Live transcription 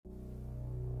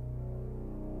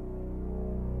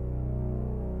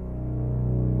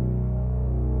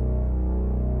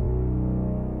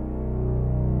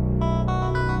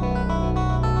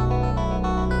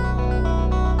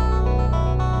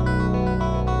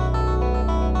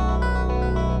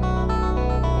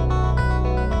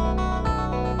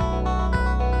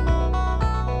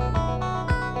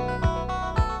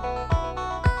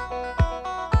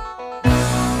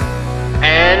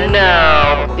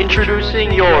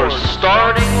Introducing your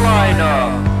starting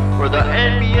lineup for the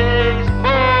NBA's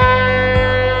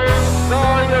most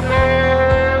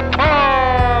valuable podcast.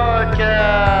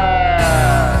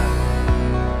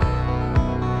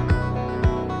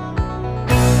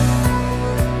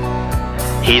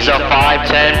 He's a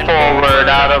 5'10" forward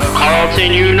out of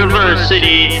Carleton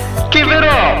University. Give it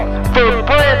up for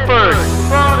Brantford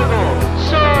Prodigal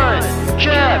Son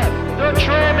Jeff the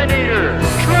Traminator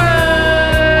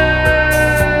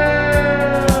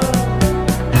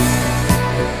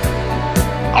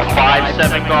A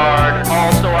 5'7" guard,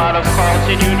 also out of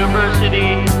Carleton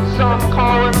University. Some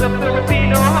call him the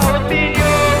Filipino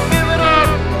jalapeno. Give it up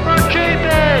for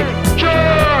JPEG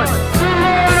John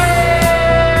Delore!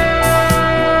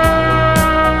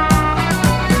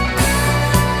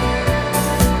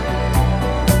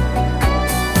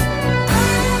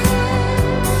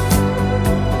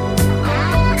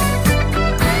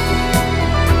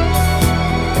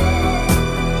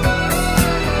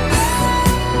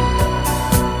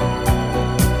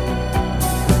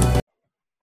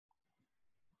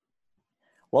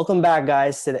 Welcome back,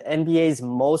 guys, to the NBA's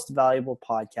most valuable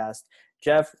podcast.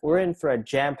 Jeff, we're in for a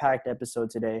jam-packed episode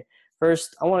today.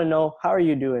 First, I want to know, how are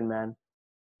you doing, man?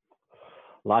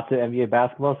 Lots of NBA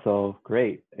basketball, so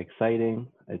great, exciting.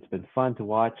 It's been fun to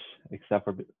watch, except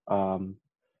for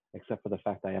the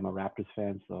fact that I am a Raptors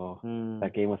fan, so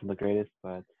that game wasn't the greatest.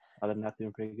 But other than that,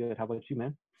 doing pretty good. How about you,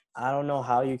 man? I don't know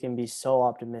how you can be so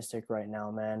optimistic right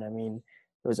now, man. I mean,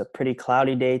 it was a pretty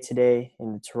cloudy day today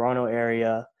in the Toronto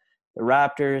area. The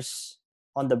Raptors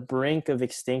on the brink of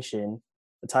extinction,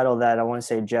 the title that I want to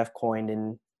say Jeff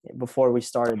coined before we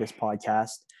started this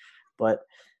podcast. But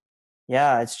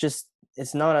yeah,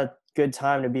 it's not a good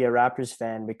time to be a Raptors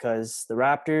fan because the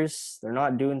Raptors, they're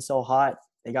not doing so hot.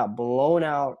 They got blown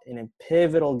out in a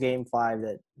pivotal Game 5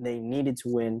 that they needed to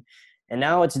win, and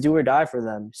now it's do or die for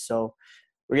them. So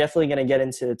we're definitely going to get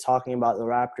into talking about the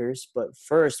Raptors, but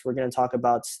first we're going to talk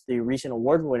about the recent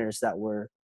award winners that were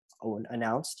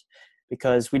announced,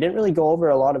 because we didn't really go over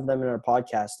a lot of them in our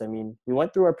podcast. I mean, we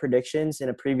went through our predictions in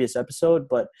a previous episode,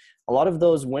 but a lot of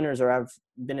those winners have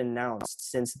been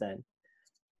announced since then.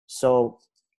 So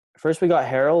first we got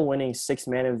Harrell winning Sixth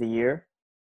Man of the Year.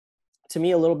 To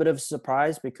me, a little bit of a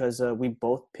surprise because we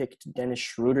both picked Dennis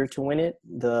Schroeder to win it,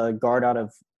 the guard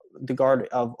of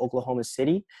Oklahoma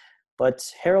City. But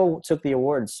Harrell took the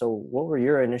award. So what were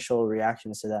your initial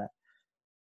reactions to that?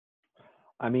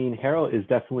 I mean, Harrell is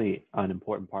definitely an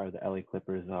important part of the LA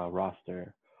Clippers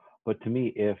roster. But to me,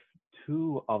 if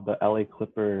two of the LA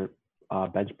Clipper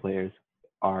bench players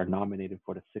are nominated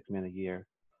for the Sixth Man of the Year,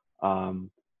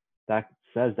 that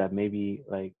says that maybe,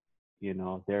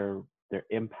 their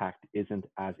impact isn't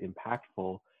as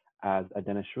impactful as a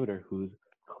Dennis Schroeder, who's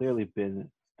clearly been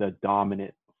the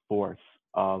dominant force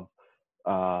of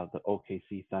the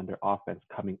OKC Thunder offense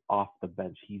coming off the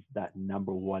bench. He's that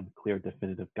number one clear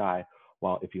definitive guy.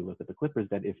 Well, if you look at the Clippers,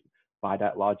 then if by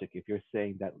that logic, if you're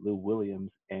saying that Lou Williams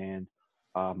and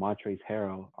Montrezl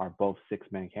Harrell are both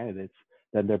six-man candidates,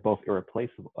 then they're both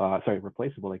replaceable.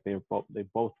 Like they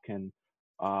both can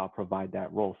provide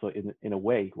that role. So in a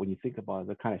way, when you think about it,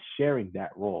 they're kind of sharing that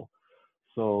role.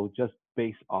 So just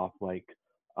based off and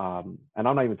I'm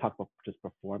not even talking about just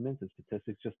performance and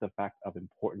statistics, just the fact of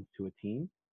importance to a team.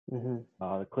 Mm-hmm.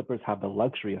 The Clippers have the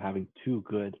luxury of having two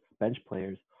good bench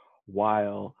players,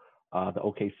 while the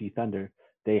OKC Thunder,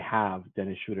 they have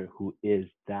Dennis Schroeder, who is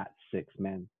that sixth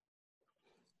man.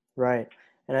 Right.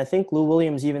 And I think Lou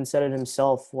Williams even said it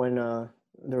himself when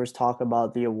there was talk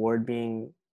about the award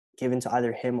being given to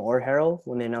either him or Harrell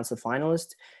when they announced the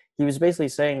finalist. He was basically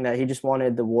saying that he just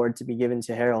wanted the award to be given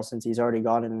to Harrell since he's already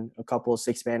gotten a couple of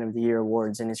Sixth Man of the Year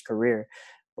awards in his career.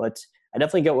 But I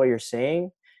definitely get what you're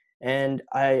saying. And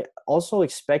I also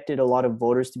expected a lot of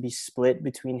voters to be split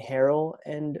between Harrell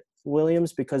and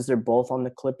Williams because they're both on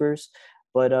the Clippers.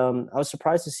 But I was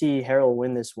surprised to see Harrell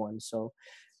win this one. So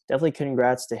definitely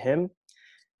congrats to him.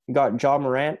 You got Ja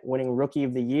Morant winning Rookie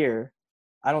of the Year.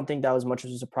 I don't think that was much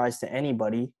of a surprise to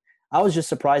anybody. I was just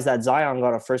surprised that Zion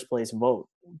got a first place vote,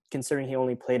 considering he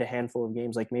only played a handful of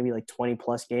games, maybe 20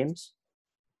 plus games.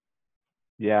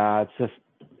 Yeah,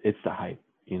 it's the hype,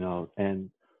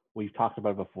 and we've talked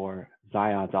about it before.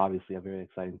 Zion's obviously a very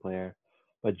exciting player,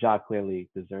 but Ja clearly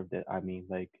deserved it. I mean,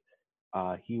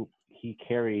 he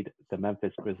carried the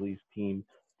Memphis Grizzlies team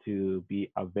to be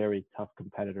a very tough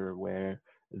competitor where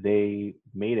they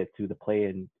made it to the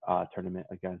play-in tournament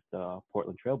against the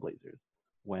Portland Trailblazers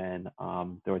when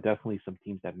there were definitely some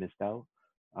teams that missed out.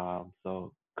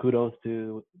 So kudos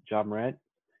to Ja Morant.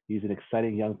 He's an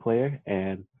exciting young player,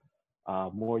 and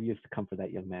more years to come for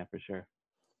that young man for sure.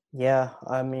 Yeah,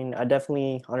 I mean, I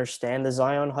definitely understand the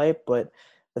Zion hype, but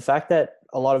the fact that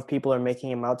a lot of people are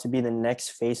making him out to be the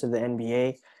next face of the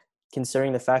NBA,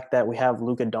 considering the fact that we have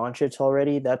Luka Doncic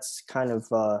already, that's kind of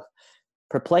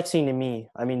perplexing to me.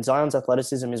 I mean, Zion's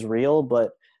athleticism is real,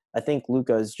 but I think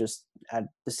Luka is just at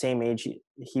the same age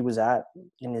he was at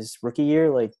in his rookie year.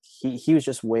 Like he was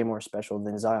just way more special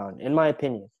than Zion, in my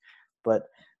opinion. But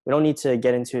we don't need to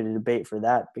get into a debate for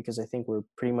that because I think we're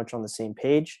pretty much on the same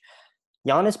page.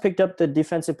 Giannis picked up the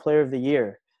Defensive Player of the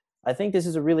Year. I think this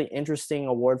is a really interesting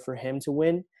award for him to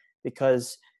win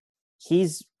because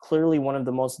he's clearly one of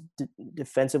the most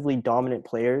defensively dominant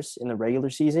players in the regular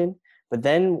season. But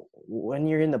then when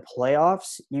you're in the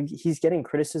playoffs, he's getting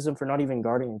criticism for not even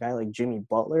guarding a guy like Jimmy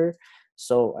Butler.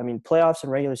 So, I mean, playoffs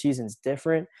and regular season is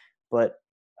different, but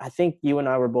I think you and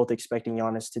I were both expecting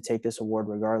Giannis to take this award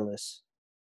regardless.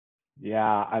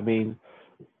 Yeah, I mean,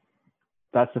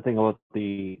 that's the thing about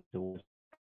the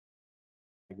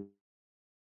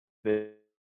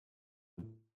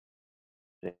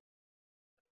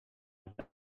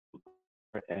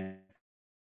and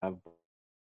have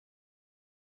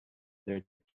their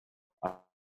uh,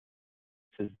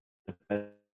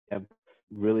 have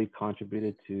really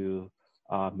contributed to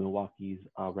Milwaukee's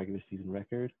regular season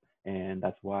record, and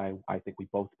that's why I think we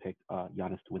both picked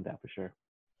Giannis to win that for sure.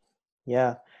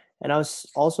 Yeah. And I was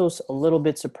also a little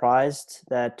bit surprised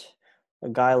that a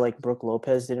guy like Brook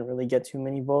Lopez didn't really get too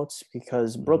many votes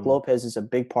because Brook Mm-hmm. Lopez is a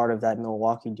big part of that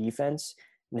Milwaukee defense.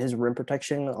 And his rim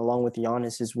protection, along with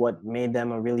Giannis, is what made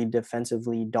them a really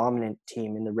defensively dominant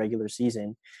team in the regular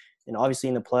season. And obviously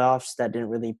in the playoffs, that didn't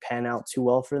really pan out too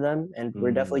well for them. And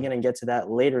we're definitely Mm. going to get to that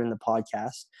later in the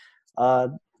podcast. Uh,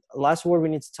 Last word we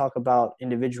need to talk about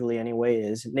individually anyway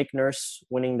is Nick Nurse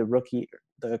winning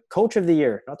the coach of the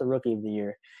year, not the rookie of the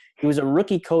year. He was a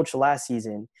rookie coach last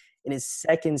season. In his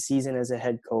second season as a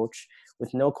head coach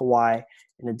with no Kawhi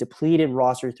and a depleted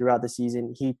roster throughout the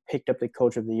season, he picked up the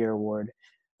coach of the year award.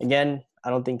 Again, I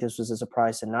don't think this was a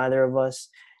surprise to neither of us.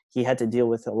 He had to deal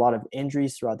with a lot of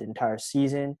injuries throughout the entire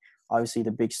season. Obviously,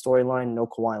 the big storyline, no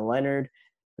Kawhi Leonard,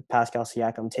 with Pascal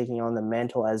Siakam taking on the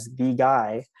mantle as the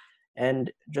guy.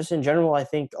 And just in general, I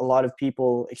think a lot of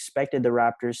people expected the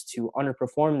Raptors to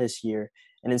underperform this year.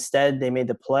 And instead, they made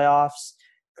the playoffs,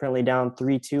 currently down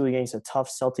 3-2 against a tough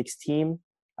Celtics team.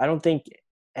 I don't think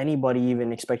anybody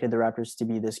even expected the Raptors to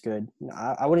be this good.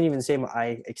 I wouldn't even say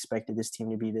I expected this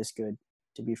team to be this good,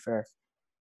 to be fair.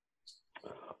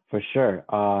 For sure.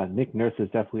 Nick Nurse is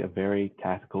definitely a very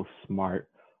tactical, smart,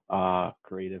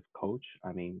 creative coach.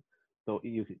 I mean, so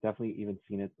you've definitely even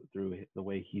seen it through the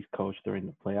way he's coached during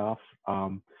the playoffs.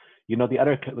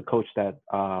 The coach that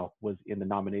was in the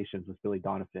nominations was Billy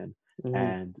Donovan. Mm-hmm.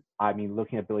 And I mean,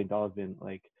 looking at Billy Donovan,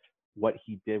 like what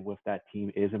he did with that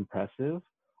team is impressive.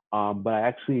 But I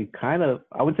actually I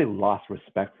wouldn't say lost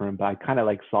respect for him, but I kind of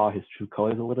like saw his true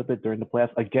colors a little bit during the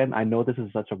playoffs. Again, I know this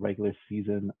is such a regular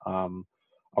season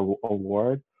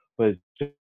award, but it's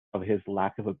just of his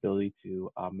lack of ability to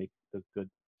make the good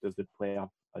playoff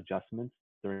adjustments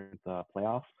during the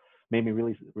playoffs made me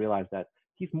really realize that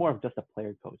he's more of just a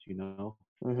player coach.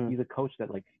 Mm-hmm. He's a coach that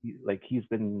he's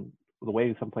been the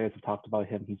way some players have talked about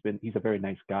him. He's a very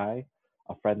nice guy,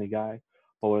 a friendly guy,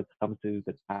 but when it comes to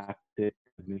the tactics,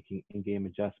 making in-game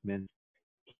adjustments,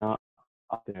 he's not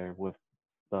up there with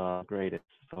the greatest.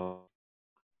 So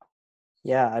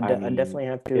Yeah, I I mean, definitely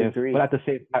have to if agree. but at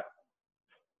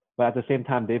the same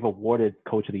time, they've awarded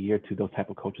Coach of the Year to those type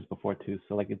of coaches before too.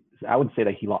 So I would say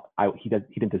that he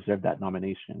didn't deserve that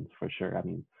nomination for sure. I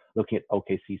mean, looking at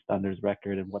OKC Thunder's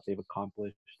record and what they've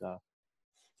accomplished,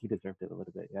 he deserved it a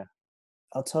little bit. Yeah.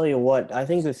 I'll tell you what, I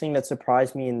think the thing that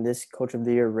surprised me in this Coach of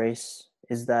the Year race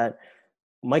is that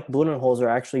Mike Budenholzer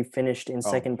actually finished in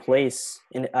Oh. second place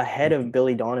ahead of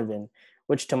Billy Donovan,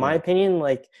 which to my Yeah. opinion,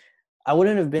 like I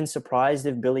wouldn't have been surprised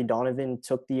if Billy Donovan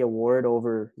took the award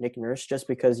over Nick Nurse just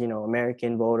because,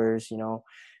 American voters, and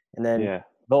then Yeah.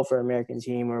 vote for American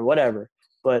team or whatever.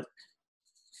 But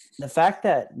the fact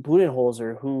that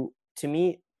Budenholzer, who to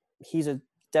me, he's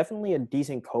definitely a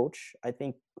decent coach. I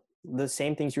think the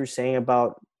same things you're saying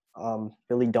about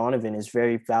Billy Donovan is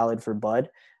very valid for Bud.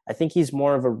 I think he's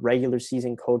more of a regular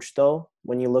season coach, though.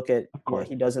 When you look at Of what course.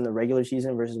 he does in the regular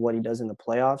season versus what he does in the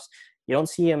playoffs, you don't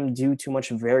see him do too much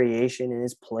variation in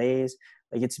his plays.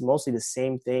 Like it's mostly the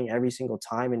same thing every single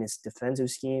time in his defensive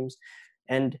schemes,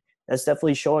 and that's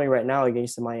definitely showing right now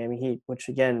against the Miami Heat, which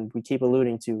again we keep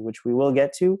alluding to, which we will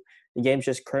get to. The game's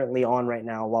just currently on right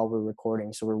now while we're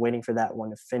recording, so we're waiting for that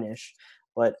one to finish.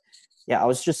 But yeah, I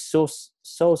was just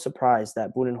so surprised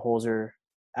that Budenholzer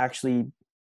actually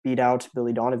beat out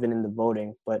Billy Donovan in the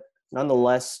voting. But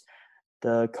nonetheless,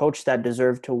 the coach that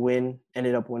deserved to win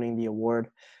ended up winning the award.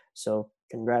 So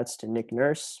congrats to Nick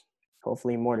Nurse.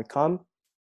 Hopefully more to come.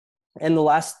 And the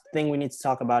last thing we need to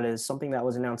talk about is something that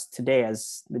was announced today,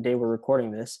 as the day we're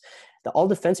recording this. The all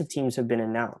defensive teams have been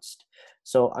announced.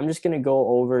 So I'm just going to go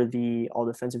over the all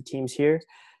defensive teams here.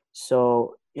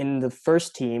 So in the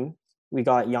first team, we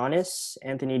got Giannis,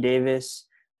 Anthony Davis,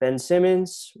 Ben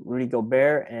Simmons, Rudy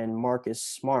Gobert, and Marcus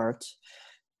Smart.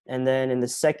 And then in the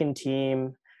second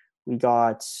team, we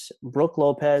got Brook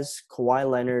Lopez, Kawhi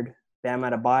Leonard, Bam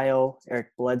Adebayo, Eric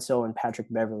Bledsoe, and Patrick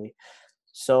Beverley.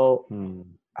 So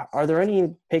are there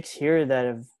any picks here that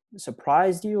have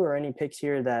surprised you, or any picks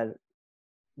here that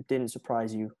didn't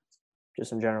surprise you,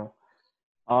 just in general?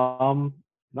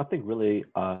 Nothing really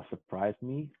surprised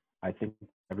me. I think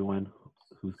everyone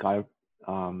who's got it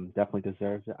definitely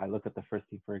deserves it. I look at the first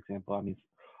team, for example. I mean,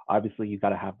 obviously you got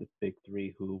to have the big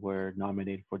three who were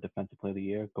nominated for Defensive Player of the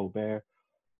Year: Gobert,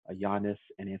 Giannis,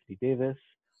 and Anthony Davis.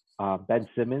 Ben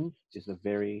Simmons is a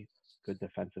very good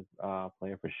defensive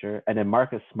player for sure. And then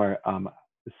Marcus Smart,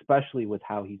 especially with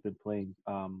how he's been playing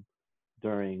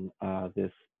during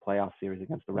this playoff series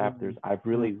against the Raptors, I've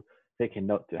really taken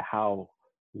note to how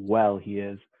well he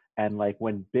is. And like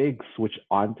when bigs switch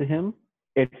on to him,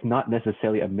 it's not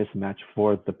necessarily a mismatch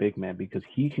for the big man because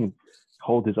he can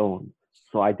hold his own.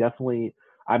 So I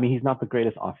mean, he's not the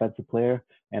greatest offensive player,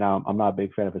 and I'm not a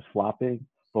big fan of his flopping.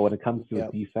 But when it comes to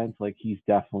his defense, like he's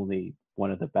definitely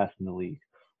one of the best in the league.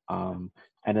 And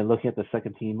then looking at the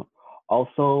second team,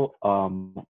 also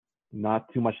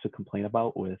not too much to complain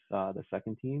about with the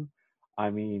second team. I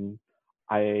mean,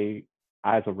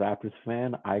 as a Raptors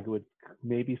fan, I would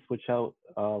maybe switch out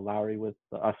Beverly with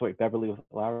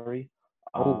Lowry.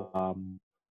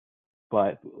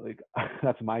 But like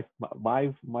that's my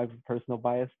personal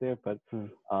bias there. But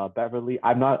Beverly,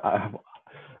 I'm not.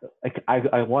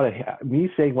 I want to. Me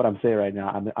saying what I'm saying right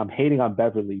now, I'm hating on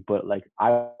Beverly, but like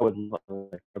I would love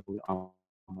Beverly on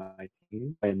my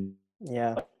team. And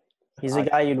yeah, he's a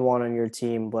guy you'd want on your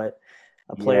team, but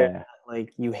a player that,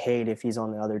 like you hate if he's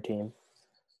on the other team.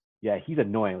 Yeah, he's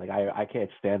annoying. Like I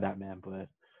can't stand that man. But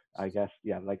I guess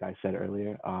like I said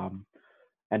earlier.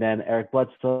 And then Eric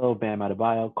Bledsoe, Bam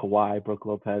Adebayo, Kawhi, Brook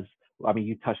Lopez. I mean,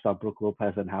 you touched on Brook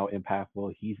Lopez and how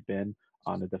impactful he's been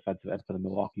on the defensive end for the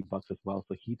Milwaukee Bucks as well.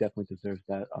 So he definitely deserves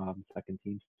that second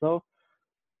team. So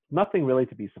nothing really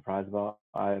to be surprised about.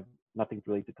 Nothing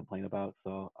really to complain about.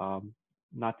 So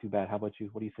not too bad. How about you?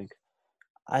 What do you think?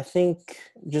 I think,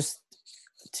 just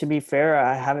to be fair,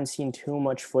 I haven't seen too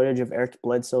much footage of Eric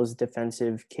Bledsoe's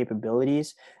defensive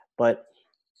capabilities, but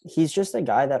he's just a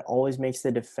guy that always makes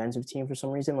the defensive team for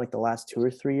some reason, like the last 2 or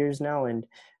 3 years now. And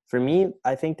for me,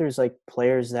 I think there's like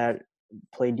players that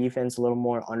play defense a little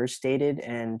more understated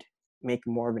and make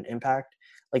more of an impact.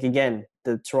 Like again,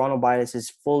 the Toronto bias is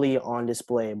fully on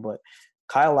display, but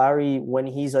Kyle Lowry, when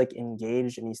he's like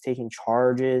engaged and he's taking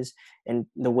charges, and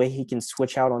the way he can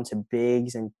switch out onto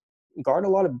bigs and guard a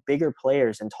lot of bigger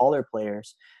players and taller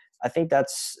players, I think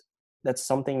that's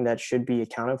something that should be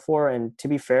accounted for. And to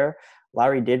be fair,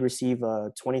 Lowry did receive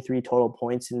 23 total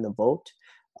points in the vote.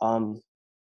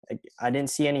 I didn't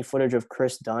see any footage of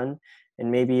Chris Dunn,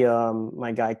 and maybe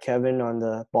my guy Kevin on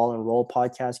the Ball and Roll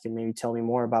podcast can maybe tell me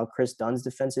more about Chris Dunn's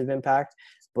defensive impact.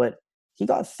 But he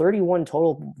got 31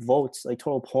 total votes, like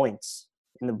total points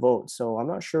in the vote. So I'm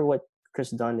not sure what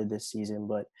Chris Dunn did this season,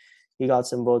 but he got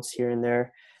some votes here and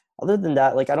there. Other than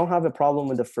that, like I don't have a problem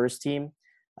with the first team.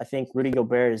 I think Rudy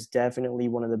Gobert is definitely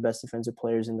one of the best defensive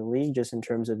players in the league, just in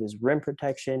terms of his rim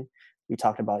protection. We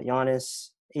talked about Giannis,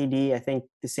 AD. I think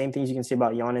the same things you can say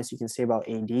about Giannis, you can say about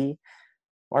AD.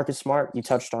 Marcus Smart, you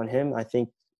touched on him. I think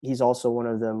he's also one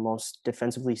of the most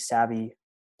defensively savvy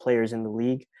players in the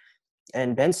league.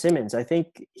 And Ben Simmons, I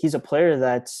think he's a player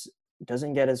that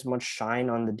doesn't get as much shine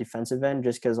on the defensive end,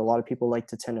 just because a lot of people like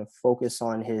to tend to focus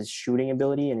on his shooting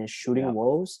ability and his shooting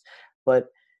woes. But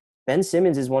Ben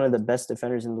Simmons is one of the best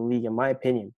defenders in the league, in my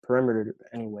opinion, perimeter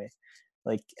anyway.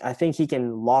 Like, I think he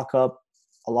can lock up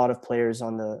a lot of players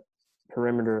on the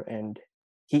perimeter, and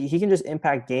he can just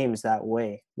impact games that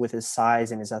way with his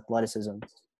size and his athleticism.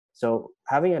 So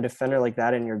having a defender like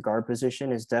that in your guard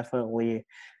position is definitely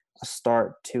a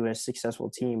start to a successful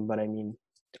team. But I mean,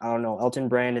 I don't know, Elton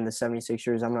Brand and the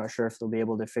 76ers, I'm not sure if they'll be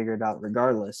able to figure it out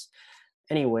regardless.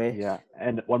 Anyway. Yeah,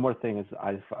 and one more thing is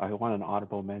I want an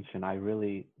honorable mention. I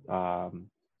really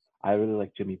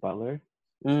like Jimmy Butler.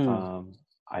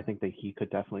 I think that he could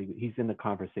definitely, he's in the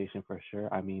conversation for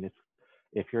sure. I mean,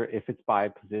 if it's by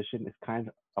position, it's kind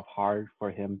of hard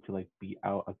for him to like beat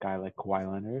out a guy like Kawhi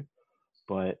Leonard,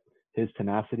 but his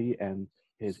tenacity and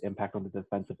his impact on the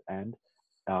defensive end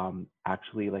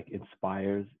actually like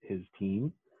inspires his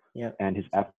team. Yeah. and his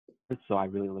efforts. So I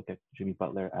really look at Jimmy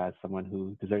Butler as someone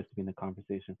who deserves to be in the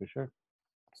conversation for sure.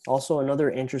 Also, another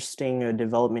interesting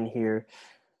development here.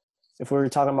 If we were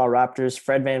talking about Raptors,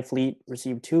 Fred VanVleet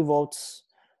received 2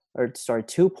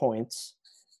 points.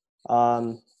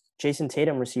 Jason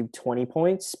Tatum received 20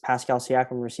 points. Pascal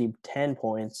Siakam received 10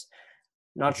 points.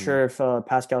 Not sure if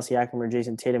Pascal Siakam or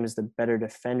Jason Tatum is the better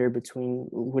defender between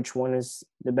which one is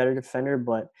the better defender,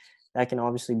 but that can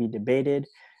obviously be debated.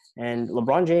 And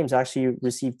LeBron James actually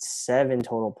received 7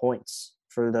 total points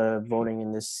for the voting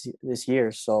in this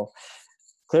year. So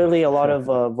clearly, a lot of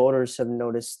voters have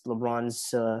noticed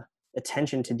LeBron's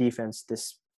attention to defense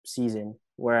this season,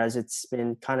 whereas it's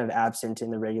been kind of absent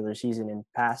in the regular season in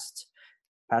past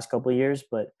couple of years.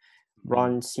 But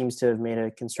LeBron seems to have made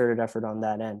a concerted effort on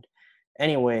that end.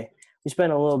 Anyway, we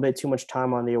spent a little bit too much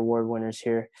time on the award winners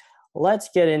here. Let's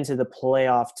get into the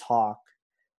playoff talk.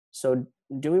 So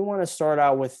do we want to start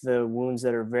out with the wounds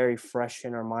that are very fresh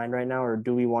in our mind right now, or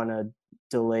do we want to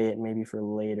delay it maybe for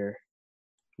later?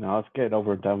 No, let's get it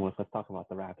over and done with. Let's talk about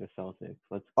the Raptors Celtics.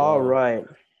 Let's go. All right.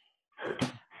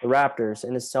 The Raptors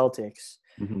and the Celtics.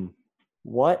 Mm-hmm.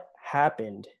 What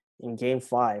happened in Game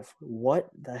 5? What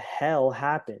the hell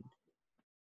happened?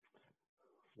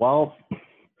 Well,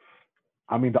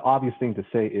 I mean, the obvious thing to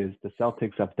say is the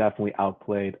Celtics have definitely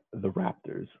outplayed the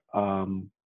Raptors.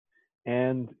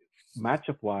 And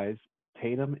matchup-wise,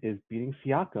 Tatum is beating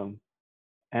Siakam.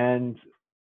 And,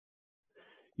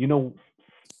 you know,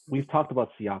 we've talked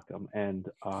about Siakam and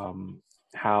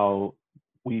how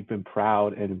we've been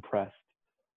proud and impressed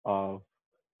of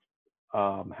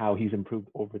how he's improved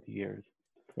over the years.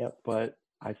 Yep. But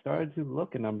I started to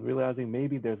look and I'm realizing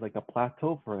maybe there's like a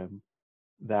plateau for him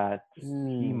that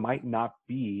he might not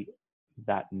be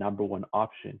that number one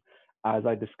option. As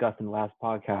I discussed in the last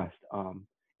podcast,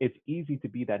 it's easy to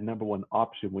be that number one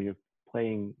option when you're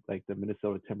playing like the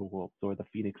Minnesota Timberwolves or the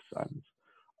Phoenix Suns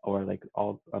or like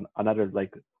another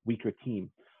like weaker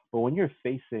team. But when you're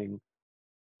facing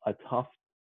a tough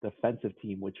defensive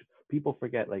team, which people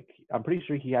forget, like I'm pretty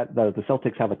sure he had the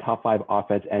Celtics have a top 5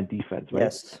 offense and defense,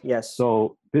 right? Yes.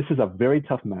 So this is a very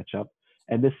tough matchup,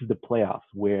 and this is the playoffs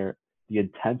where the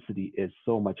intensity is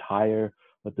so much higher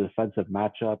with the defensive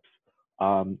matchups.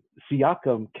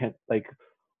 Siakam can the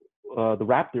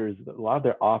Raptors, a lot of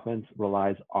their offense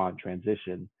relies on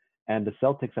transition, and the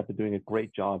Celtics have been doing a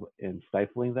great job in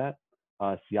stifling that.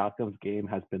 Siakam's game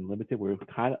has been limited. We're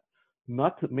kind of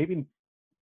not to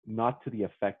the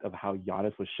effect of how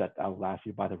Giannis was shut down last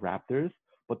year by the Raptors,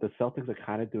 but the Celtics are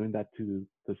kind of doing that to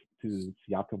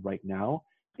Siakam right now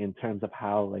in terms of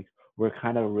how like we're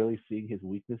kind of really seeing his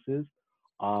weaknesses.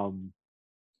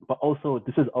 But also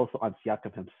this is also on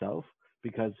Siakam himself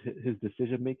because his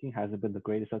decision making hasn't been the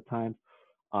greatest at times.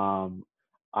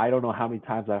 I don't know how many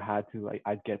times I've had to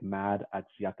I'd get mad at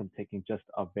Siakam taking just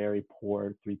a very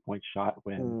poor 3-point shot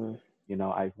when you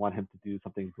know I want him to do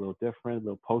something a little different, a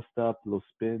little post up, little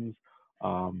spins.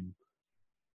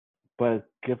 But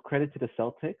give credit to the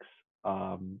Celtics.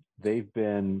 They've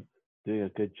been doing a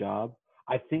good job.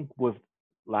 I think with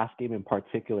last game in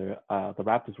particular, the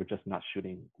Raptors were just not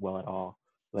shooting well at all.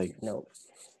 Like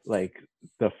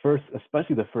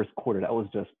especially the first quarter, that was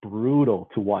just brutal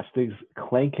to watch. Things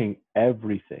clanking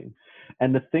everything.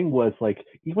 And the thing was like,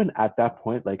 even at that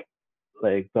point, like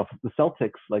the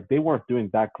Celtics, like they weren't doing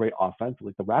that great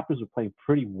offensively. The Raptors were playing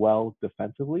pretty well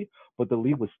defensively, but the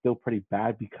lead was still pretty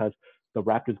bad because the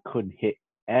Raptors couldn't hit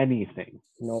anything.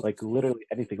 Like literally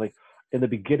anything. Like in the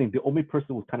beginning, the only person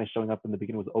who was kind of showing up in the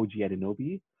beginning was OG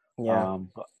Anunoby. Yeah.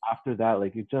 But after that,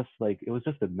 like it was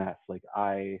just a mess. Like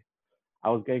I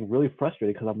was getting really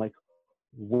frustrated because I'm like,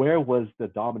 where was the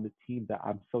dominant team that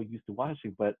I'm so used to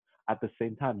watching? But at the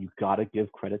same time, you gotta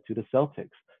give credit to the Celtics.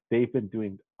 They've been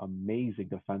doing amazing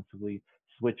defensively.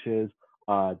 Switches,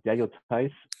 Daniel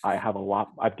Tice.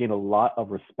 I've gained a lot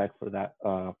of respect for that,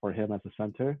 for him as a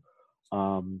center.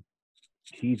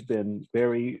 He's been a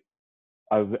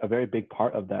very big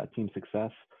part of that team's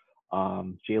success.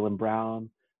 Jaylen Brown,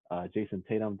 Jason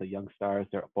Tatum, the young stars,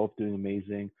 they're both doing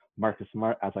amazing. Marcus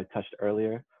Smart, as I touched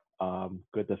earlier,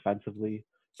 good defensively.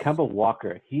 Kemba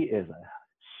Walker, he is a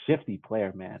shifty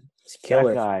player, man. He's a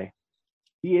killer. That guy,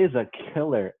 he is a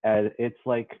killer. And it's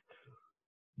like,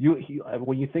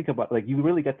 when you think about like, you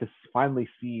really get to finally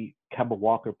see Kemba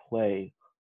Walker play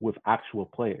with actual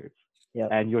players. Yep.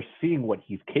 And you're seeing what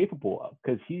he's capable of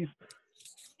because he's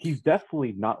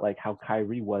definitely not like how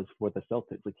Kyrie was for the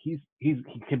Celtics. Like he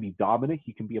can be dominant,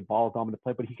 he can be a ball dominant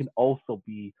player, but he can also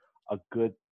be a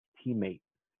good teammate.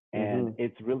 And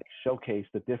it's really showcased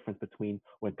the difference between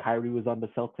when Kyrie was on the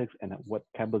Celtics and what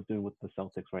Kemba's doing with the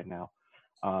Celtics right now.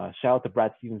 Shout out to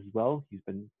Brad Stevens as well.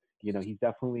 he's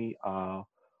definitely a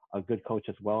good coach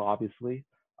as well, obviously,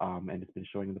 and it's been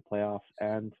showing in the playoffs.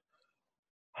 And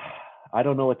I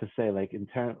don't know what to say. Like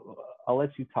I'll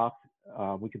let you talk.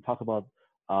 We can talk about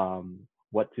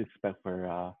what to expect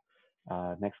for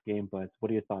next game. But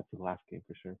what are your thoughts on the last game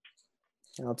for sure?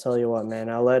 I'll tell you what, man.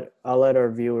 I'll let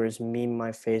our viewers meme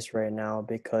my face right now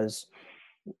because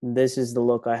this is the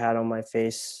look I had on my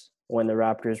face when the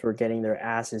Raptors were getting their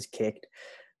asses kicked.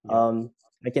 Yeah.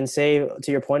 I can say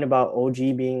to your point about OG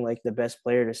being like the best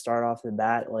player to start off the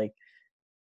bat, like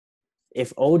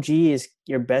if OG is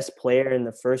your best player in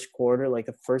the first quarter, like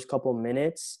the first couple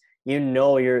minutes, the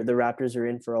Raptors are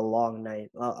in for a long night.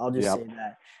 I'll just say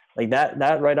that. Like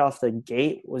that right off the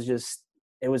gate was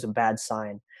it was a bad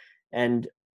sign. And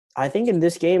I think in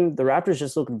this game, the Raptors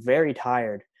just looked very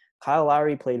tired. Kyle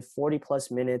Lowry played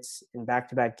 40-plus minutes in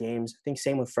back-to-back games. I think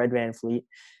same with Fred VanVleet.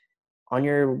 On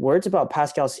your words about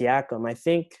Pascal Siakam, I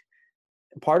think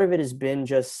part of it has been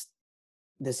just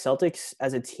the Celtics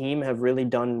as a team have really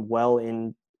done well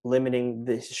in limiting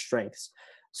his strengths.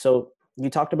 So you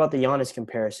talked about the Giannis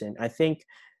comparison. I think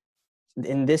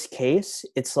in this case,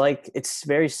 it's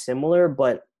very similar,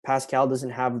 but Pascal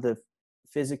doesn't have the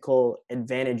physical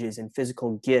advantages and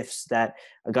physical gifts that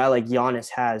a guy like Giannis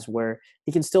has, where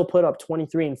he can still put up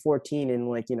 23 and 14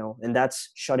 and that's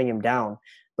shutting him down.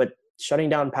 But shutting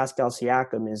down Pascal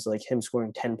Siakam is like him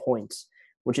scoring 10 points,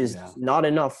 which is not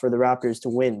enough for the Raptors to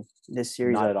win this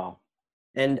series. Not at all.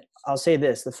 And I'll say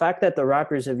this, the fact that the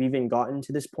Raptors have even gotten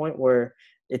to this point where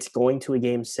it's going to a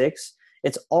game 6,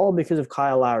 it's all because of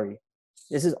Kyle Lowry.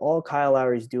 This is all Kyle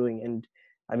Lowry's doing. And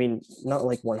I mean, not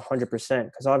like 100%,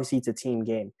 because obviously it's a team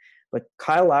game. But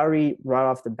Kyle Lowry, right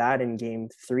off the bat in game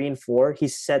 3 and 4, he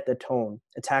set the tone,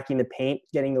 attacking the paint,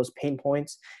 getting those paint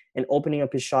points, and opening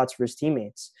up his shots for his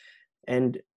teammates.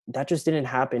 And that just didn't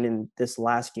happen in this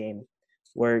last game,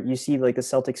 where you see like the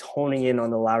Celtics honing in on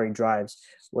the Lowry drives,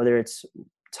 whether it's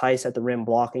Tice at the rim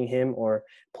blocking him or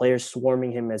players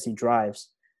swarming him as he drives.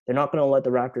 They're not going to let the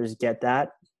Raptors get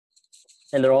that.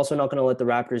 And they're also not going to let the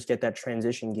Raptors get that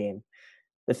transition game.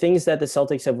 The things that the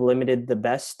Celtics have limited the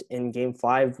best in game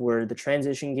 5 were the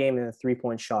transition game and the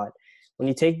three-point shot. When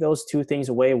you take those two things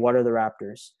away, what are the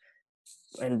Raptors?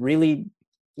 And really,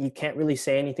 you can't really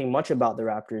say anything much about the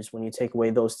Raptors when you take away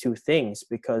those two things,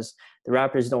 because the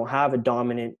Raptors don't have a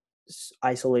dominant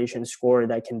isolation scorer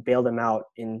that can bail them out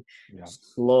in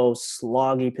slow,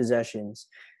 sloggy possessions.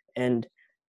 And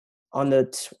on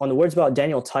the words about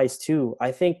Daniel Tice too,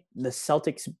 I think the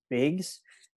Celtics bigs,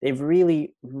 they've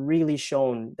really, really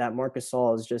shown that Marc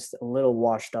Gasol is just a little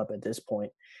washed up at this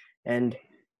point. And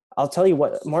I'll tell you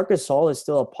what, Marc Gasol is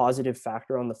still a positive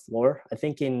factor on the floor. I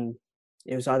think it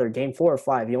was either game 4 or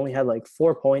 5. He only had like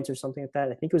 4 points or something like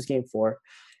that. I think it was game 4.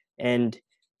 And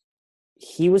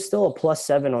he was still a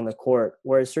 +7 on the court,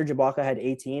 whereas Serge Ibaka had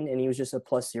 18 and he was just a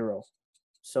 +0.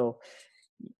 So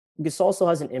Gasol still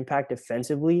has an impact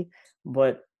defensively,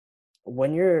 but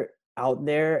when you're out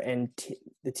there and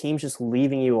the team's just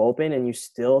leaving you open and you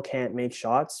still can't make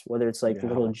shots, whether it's like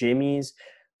little jimmies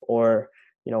or,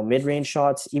 mid-range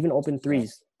shots, even open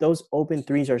threes, those open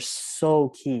threes are so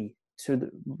key to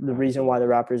the reason why the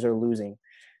Raptors are losing.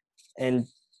 And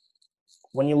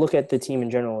when you look at the team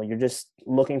in general, you're just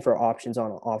looking for options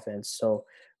on offense. So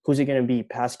who's it going to be?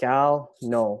 Pascal?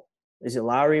 No. Is it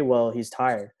Lowry? Well, he's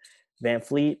tired.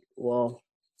 VanVleet? Well,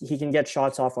 he can get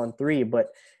shots off on 3, but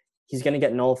he's going to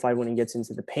get nullified when he gets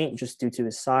into the paint just due to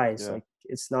his size. Like,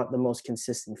 it's not the most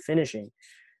consistent finishing.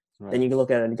 Right. Then you can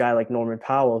look at a guy like Norman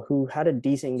Powell, who had a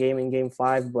decent game in game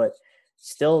 5, but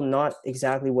still not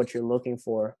exactly what you're looking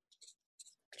for.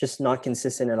 Just not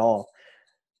consistent at all.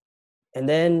 And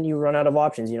then you run out of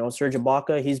options. Serge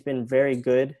Ibaka, he's been very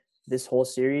good this whole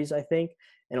series, I think.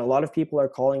 And a lot of people are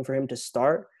calling for him to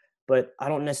start, but I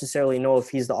don't necessarily know if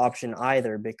he's the option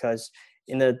either, because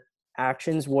in the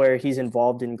actions where he's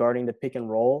involved in guarding the pick and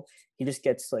roll, he just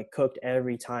gets like cooked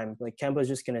every time. Like Kemba's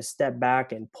just going to step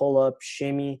back and pull up,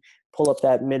 shimmy, pull up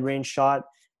that mid-range shot,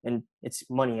 and it's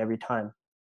money every time.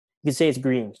 You could say it's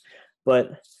green,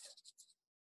 but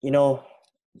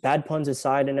bad puns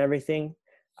aside and everything,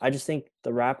 I just think the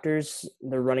Raptors,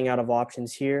 they're running out of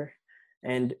options here.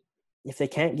 And if they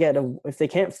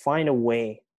can't find a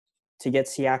way to get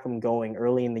Siakam going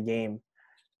early in the game,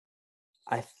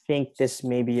 I think this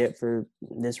may be it for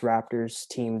this Raptors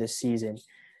team this season.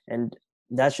 And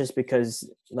that's just because,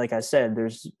 like I said,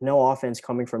 there's no offense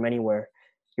coming from anywhere.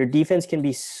 Your defense can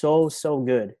be so, so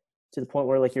good to the point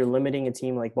where like you're limiting a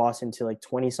team like Boston to like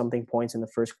 20-something points in the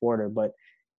first quarter. But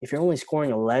if you're only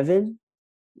scoring 11,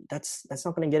 that's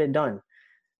not going to get it done.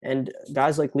 And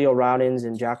guys like Leo Roudins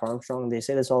and Jack Armstrong, they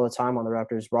say this all the time on the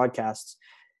Raptors broadcasts.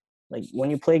 Like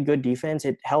when you play good defense,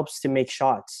 it helps to make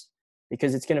shots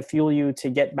because it's going to fuel you to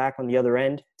get back on the other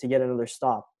end to get another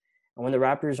stop. And when the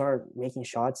Raptors aren't making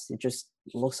shots, it just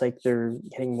looks like they're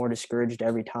getting more discouraged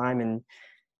every time. And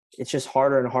it's just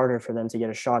harder and harder for them to get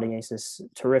a shot against this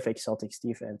terrific Celtics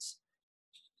defense.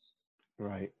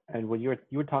 Right. And when you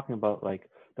were talking about like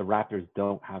the Raptors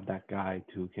don't have that guy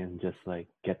who can just like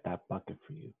get that bucket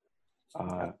for you.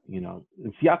 You know,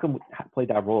 and Siakam played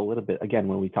that role a little bit again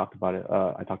when we talked about it.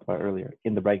 I talked about it earlier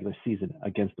in the regular season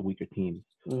against the weaker teams.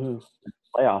 Mm-hmm.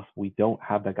 Playoffs, we don't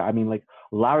have that guy. I mean, like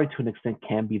Lowry to an extent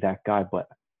can be that guy, but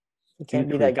he can't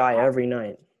be that guy every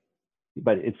night.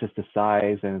 But it's just the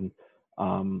size, and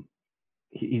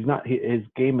he's not. His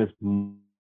game is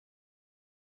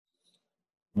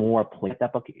more play at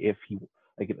that bucket if he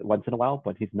like once in a while,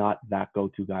 but he's not that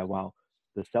go-to guy. While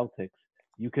the Celtics,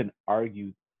 you can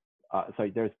argue.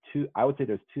 There's two. I would say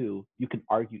there's two. You can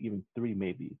argue even three,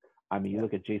 maybe. I mean, you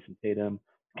look at Jason Tatum,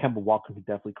 Kemba Walker can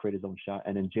definitely create his own shot,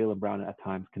 and then Jaylen Brown at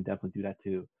times can definitely do that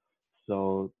too.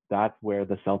 So that's where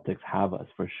the Celtics have us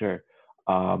for sure.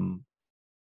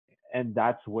 And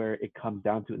that's where it comes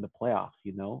down to in the playoffs,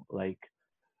 you know, like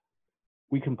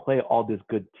we can play all this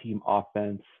good team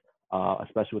offense,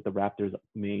 especially with the Raptors'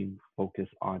 main focus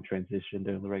on transition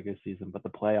during the regular season. But the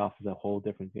playoffs is a whole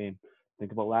different game.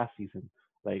 Think about last season,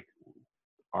 like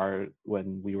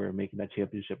when we were making that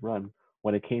championship run,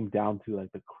 when it came down to like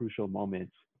the crucial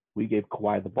moments, we gave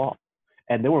Kawhi the ball.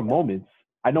 And there were moments,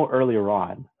 I know earlier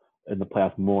on in the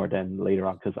playoffs more than later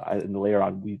on, because in the later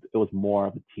on, it was more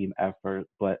of a team effort,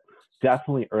 but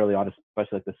definitely early on,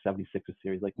 especially like the 76ers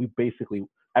series, like we basically,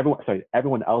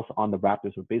 everyone else on the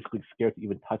Raptors were basically scared to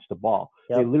even touch the ball.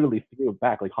 Yep. They literally threw it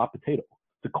back like hot potato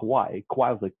to Kawhi.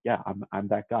 Kawhi was like, yeah, I'm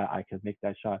that guy. I can make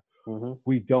that shot. Mm-hmm.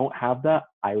 We don't have that.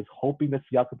 I was hoping that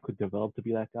Siakam could develop to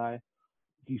be that guy.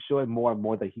 He's showing more and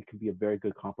more that he can be a very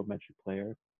good complementary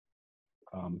player.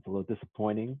 It's a little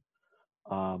disappointing.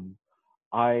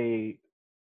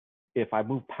 If I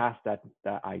move past that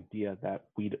idea that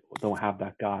we don't have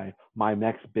that guy, my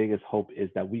next biggest hope is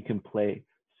that we can play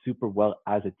super well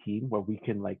as a team where we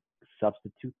can like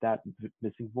substitute that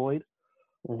missing void.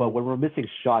 Mm-hmm. But when we're missing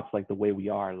shots like the way we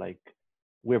are, like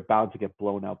we're bound to get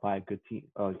blown out by a good team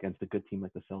against a good team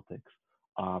like the Celtics.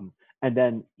 And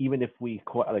then even if we,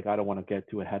 like, I don't want to get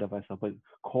too ahead of myself, but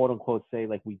quote unquote say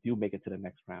like we do make it to the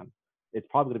next round, it's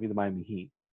probably going to be the Miami Heat,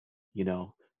 you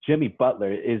know. Jimmy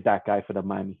Butler is that guy for the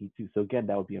Miami Heat too. So again,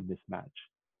 that would be a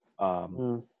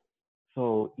mismatch.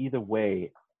 So either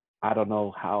way, I don't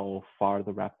know how far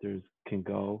the Raptors can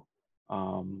go.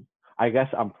 I guess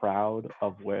I'm proud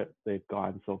of where they've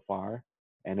gone so far.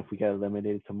 And if we get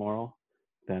eliminated tomorrow,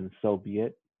 then so be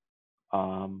it.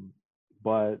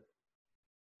 But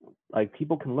like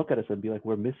people can look at us and be like,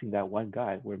 we're missing that one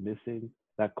guy. We're missing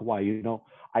that Kawhi. You know,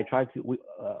 I tried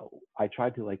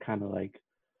to like kind of like,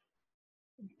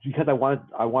 because I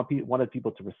wanted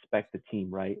people to respect the team,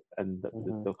 right? And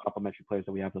the complementary players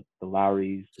that we have, the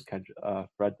Lowrys, the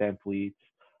Fred VanVleet,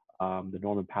 the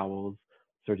Norman Powells,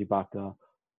 Serge Ibaka.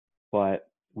 But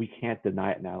we can't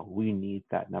deny it now. We need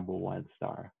that number one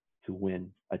star to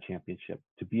win a championship,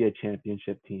 to be a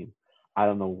championship team. I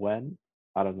don't know when,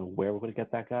 I don't know where we're going to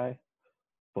get that guy,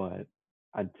 but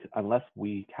unless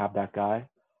we have that guy,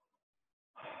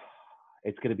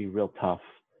 it's going to be real tough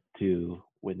to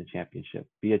win the championship,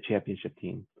 be a championship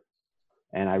team.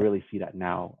 And I really see that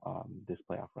now, this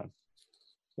playoff run.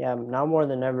 Yeah, now more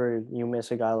than ever, you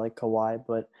miss a guy like Kawhi.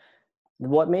 But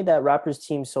what made that Raptors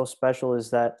team so special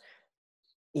is that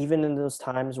even in those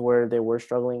times where they were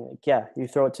struggling, like, yeah, you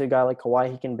throw it to a guy like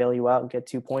Kawhi, he can bail you out and get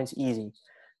 2 points easy.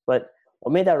 But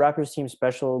what made that Raptors team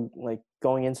special, like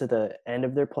going into the end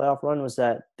of their playoff run, was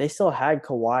that they still had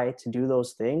Kawhi to do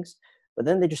those things, but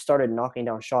then they just started knocking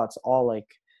down shots.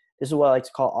 This is what I like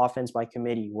to call offense by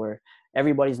committee, where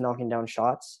everybody's knocking down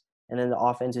shots and then the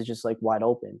offense is just like wide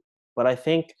open. But I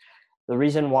think the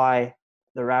reason why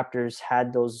the Raptors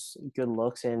had those good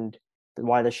looks and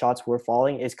why the shots were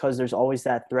falling is because there's always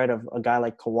that threat of a guy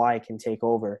like Kawhi can take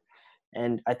over.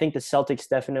 And I think the Celtics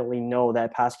definitely know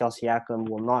that Pascal Siakam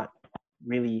will not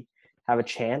really have a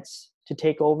chance to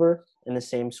take over in the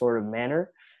same sort of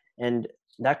manner. And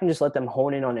that can just let them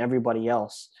hone in on everybody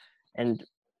else. And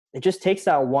it just takes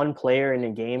that one player in a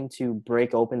game to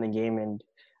break open the game and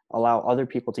allow other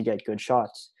people to get good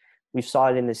shots. We saw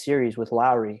it in the series with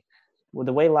Lowry. With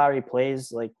the way Lowry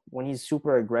plays, like when he's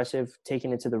super aggressive,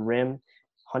 taking it to the rim,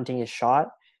 hunting his shot,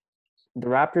 the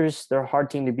Raptors, they're a hard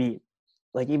team to beat.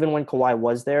 Like even when Kawhi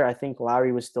was there, I think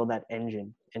Lowry was still that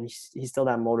engine and he's still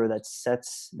that motor that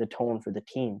sets the tone for the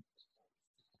team.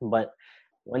 But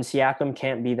when Siakam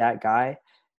can't be that guy,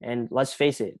 and let's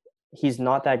face it, he's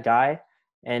not that guy,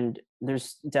 and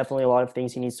there's definitely a lot of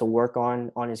things he needs to work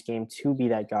on his game to be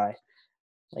that guy.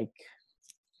 Like,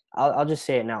 I'll just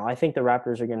say it now. I think the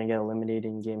Raptors are going to get eliminated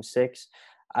in Game 6.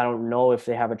 I don't know if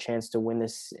they have a chance to win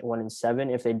this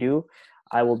 1-7. If they do,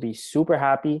 I will be super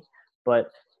happy.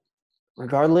 But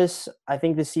regardless, I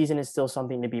think this season is still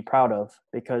something to be proud of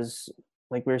because,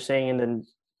 like we were saying in the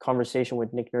conversation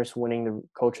with Nick Nurse winning the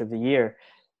Coach of the Year,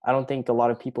 I don't think a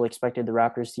lot of people expected the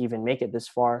Raptors to even make it this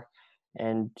far.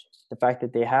 And the fact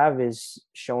that they have is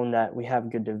shown that we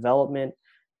have good development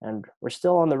and we're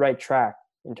still on the right track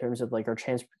in terms of like our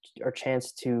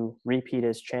chance to repeat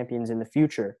as champions in the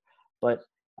future. But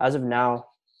as of now,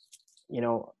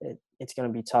 it's going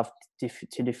to be tough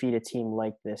to defeat a team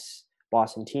like this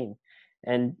Boston team.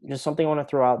 And just something I want to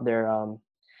throw out there,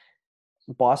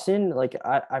 Boston, like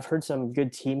I've heard some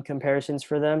good team comparisons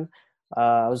for them.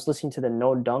 I was listening to the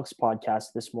No Dunks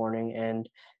podcast this morning, and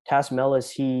Tas Melas,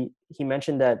 he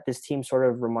mentioned that this team sort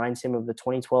of reminds him of the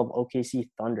 2012 OKC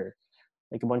Thunder,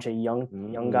 like a bunch of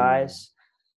young guys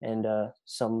and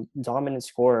some dominant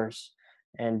scorers.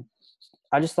 And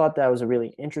I just thought that was a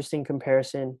really interesting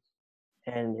comparison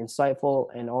and insightful,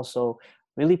 and also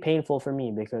really painful for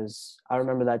me because I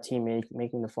remember that team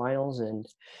making the finals. And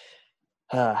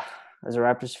as a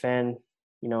Raptors fan,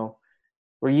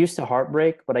 we're used to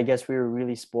heartbreak, but I guess we were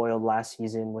really spoiled last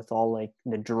season with all like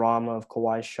the drama of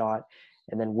Kawhi's shot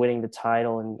and then winning the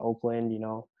title in Oakland,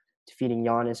 defeating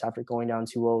Giannis after going down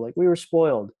 2-0. Like, we were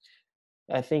spoiled.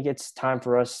 I think it's time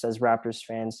for us as Raptors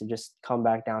fans to just come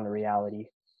back down to reality.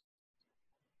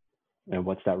 And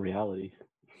what's that reality?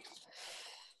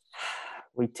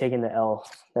 We've taken the L.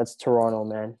 That's Toronto,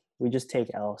 man. We just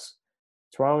take L's.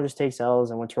 Toronto just takes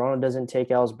L's, and when Toronto doesn't take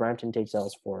L's, Brampton takes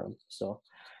L's for them. So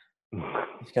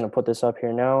just going to put this up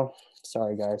here now.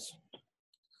 Sorry, guys.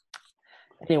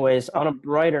 Anyways, on a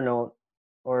brighter note,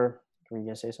 or were you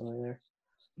going to say something there?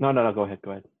 No, go ahead.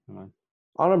 Come on.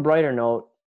 On a brighter note,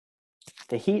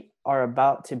 the Heat are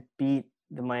about to beat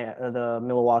the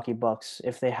Milwaukee Bucks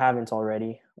if they haven't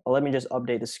already. Well, let me just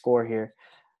update the score here.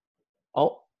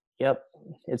 Oh, yep,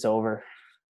 it's over.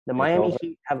 The Miami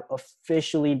Heat have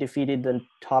officially defeated the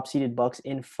top-seeded Bucks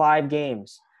in 5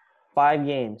 games. 5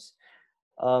 games.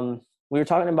 We were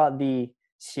talking about the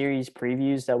series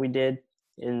previews that we did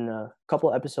in a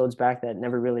couple episodes back that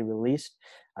never really released.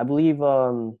 I believe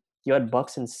you had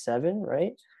Bucks in 7,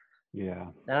 right? Yeah.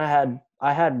 And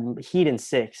I had Heat in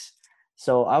 6.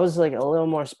 So I was like a little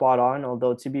more spot on,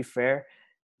 although to be fair,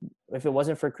 if it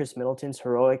wasn't for Chris Middleton's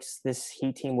heroics, this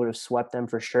Heat team would have swept them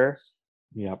for sure.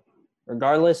 Yep.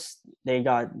 Regardless, they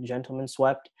got gentlemen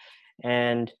swept.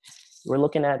 And we're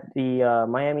looking at the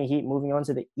Miami Heat moving on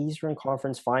to the Eastern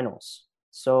Conference Finals.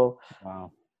 So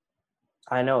wow.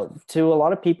 I know to a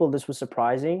lot of people this was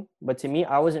surprising, but to me,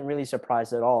 I wasn't really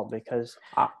surprised at all because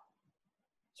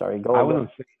sorry, go ahead.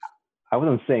 I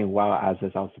wasn't saying wow as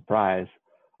this. I was surprised.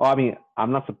 Well, I mean,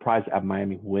 I'm not surprised at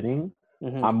Miami winning.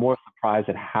 Mm-hmm. I'm more surprised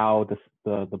at how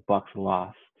the Bucks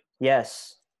lost.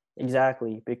 Yes,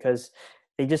 exactly, because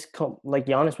they just like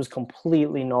Giannis was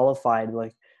completely nullified.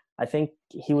 Like, I think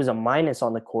he was a minus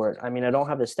on the court. I mean, I don't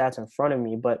have the stats in front of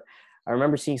me, but I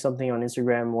remember seeing something on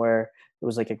Instagram where it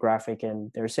was like a graphic,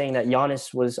 and they were saying that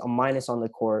Giannis was a minus on the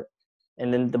court,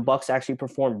 and then the Bucks actually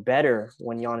performed better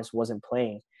when Giannis wasn't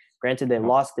playing. Granted, they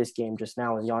lost this game just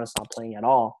now with Giannis not playing at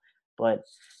all, but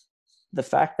the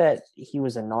fact that he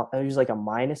was like a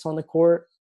minus on the court,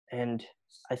 and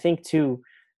I think too,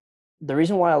 the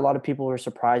reason why a lot of people were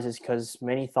surprised is because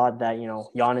many thought that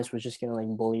Giannis was just gonna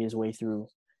like bully his way through,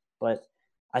 but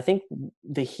I think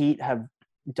the Heat have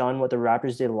done what the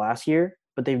Raptors did last year,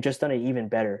 but they've just done it even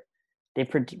better.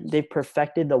 They've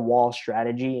perfected the wall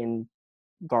strategy in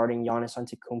guarding Giannis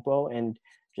Antetokounmpo and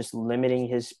just limiting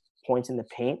his points in the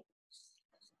paint.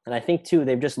 And I think too,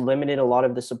 they've just limited a lot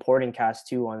of the supporting cast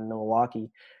too on Milwaukee.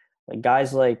 Like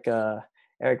guys like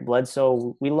Eric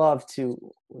Bledsoe, we love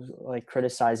to like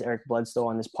criticize Eric Bledsoe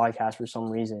on this podcast for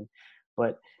some reason,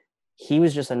 but he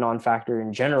was just a non-factor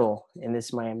in general in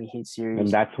this Miami Heat series. And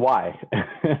that's why.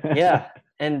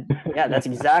 That's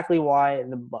exactly why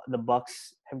the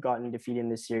Bucks have gotten defeated in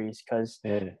this series. Because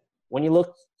when you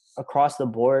look across the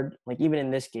board, like even in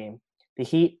this game, the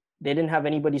Heat, they didn't have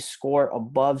anybody score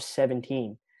above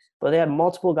 17. But they had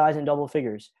multiple guys in double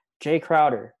figures. Jay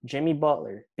Crowder, Jimmy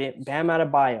Butler, Bam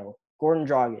Adebayo, Gordon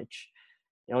Dragic.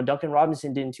 Duncan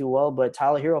Robinson didn't too well, but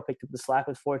Tyler Hero picked up the slack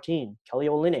with 14. Kelly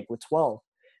Olynyk with 12.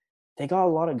 They got a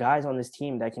lot of guys on this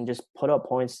team that can just put up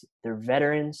points. They're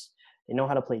veterans. They know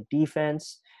how to play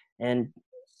defense. And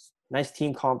nice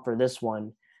team comp for this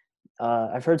one.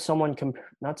 I've heard someone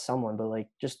 – not someone, but like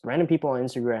just random people on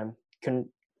Instagram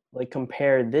like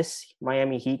compare this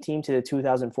Miami Heat team to the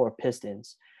 2004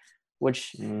 Pistons,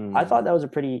 which I Mm. thought that was a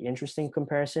pretty interesting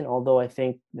comparison. Although I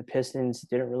think the Pistons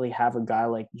didn't really have a guy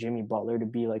like Jimmy Butler to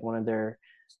be like one of their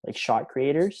like shot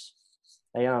creators.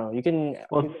 I don't know. You can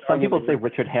Well, some argue people like say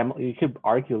Richard Hamilton. You could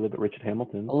argue a little bit Richard a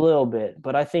Hamilton. little bit,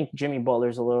 but I think Jimmy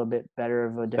Butler's a little bit better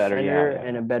of a Better, yeah, defender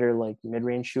and yeah, a better like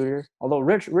mid-range shooter. Although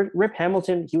Rip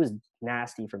Hamilton, he was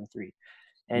nasty from three,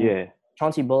 and yeah,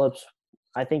 Chauncey Billups,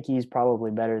 I think he's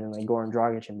probably better than like Goran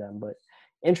Dragic and them. But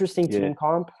interesting yeah, team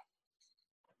comp,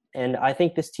 and I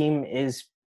think this team is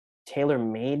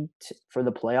tailor-made for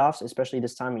the playoffs, especially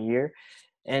this time of year,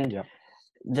 and yeah,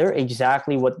 they're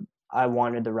exactly what I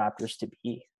wanted the Raptors to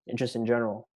be, and just in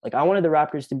general. Like I wanted the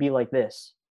Raptors to be like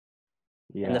this.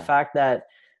 And the yeah. fact that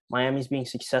Miami's being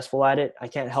successful at it, I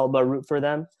can't help but root for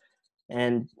them.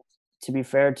 And to be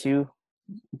fair, too,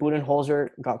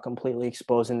 Budenholzer got completely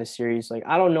exposed in this series. Like,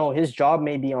 I don't know, his job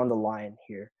may be on the line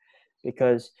here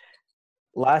because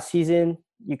last season,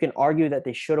 you can argue that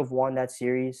they should have won that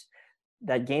series.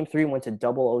 That game three went to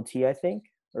double OT, I think,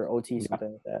 or OT, Yeah.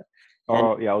 something like that. And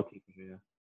Oh, yeah, OT. Yeah.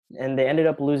 and they ended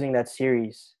up losing that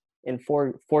series in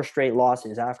four straight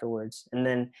losses afterwards. And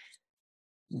then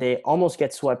they almost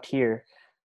get swept here.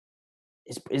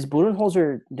 Is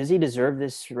Budenholzer, does he deserve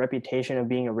this reputation of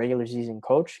being a regular season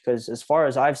coach? Because as far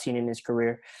as I've seen in his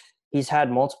career, he's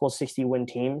had multiple 60-win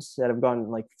teams that have gone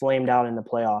like flamed out in the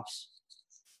playoffs.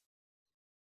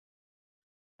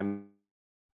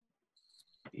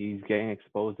 He's getting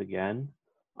exposed again.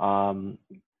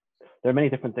 There are many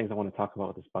different things I want to talk about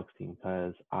with this Bucks team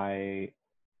because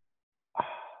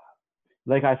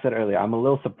like I said earlier, I'm a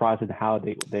little surprised at how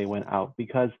they went out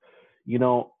because, you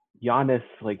know, Giannis,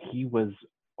 like he was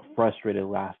frustrated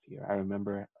last year. I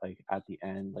remember like at the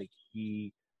end, like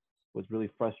he was really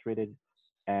frustrated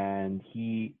and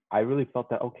I really felt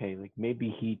that, okay, like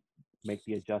maybe he make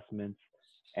the adjustments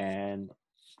and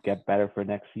get better for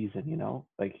next season, you know,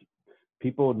 like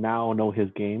people now know his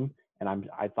game. And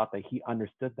I thought that he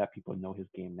understood that people know his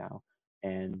game now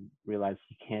and realized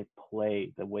he can't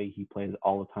play the way he plays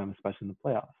all the time, especially in the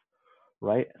playoffs,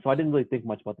 right? So I didn't really think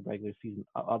much about the regular season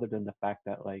other than the fact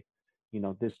that, like, you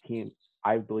know, this team,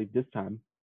 I believe this time,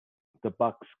 the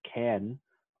Bucks can,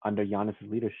 under Giannis's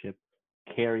leadership,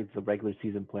 carry the regular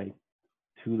season play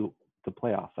to the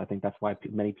playoffs. I think that's why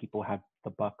many people have the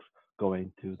Bucks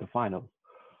going to the finals.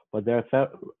 But there are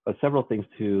several things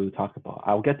to talk about.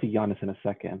 I'll get to Giannis in a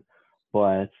second,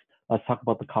 but let's talk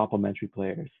about the complementary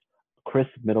players. Chris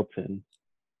Middleton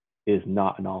is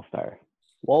not an all-star.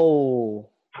 Whoa.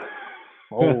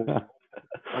 Whoa.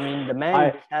 I mean, the man I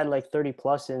just had like 30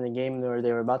 plus in the game where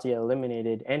they were about to get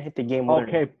eliminated and hit the game winner.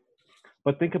 okay,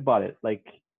 but think about it. Like,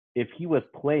 if he was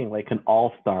playing like an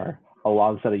all-star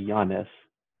alongside of Giannis,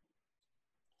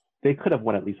 they could have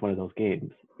won at least one of those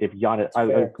games. If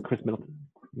Chris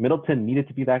Middleton needed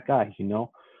to be that guy, you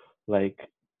know, like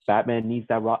Batman needs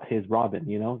his Robin,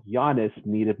 you know. Giannis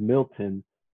needed Middleton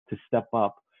to step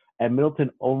up, and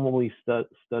Middleton only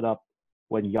stood up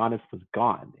when Giannis was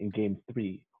gone in Game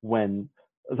 3. Game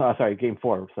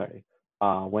 4.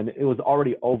 When it was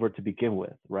already over to begin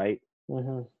with, right?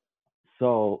 Mm-hmm.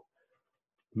 So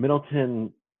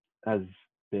Middleton has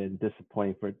been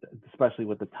disappointing especially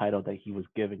with the title that he was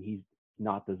given. He's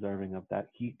not deserving of that.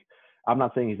 I'm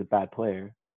not saying he's a bad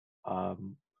player,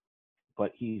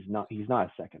 but he's not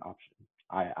a second option.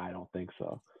 I don't think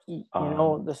so. You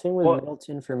know, the thing with well,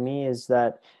 Middleton for me is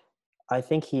that I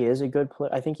think he is a good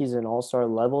player. I think he's an all-star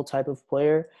level type of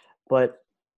player, but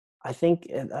I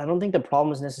don't think the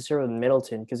problem is necessarily with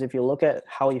Middleton because if you look at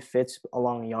how he fits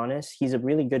along Giannis, he's a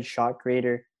really good shot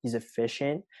creator. He's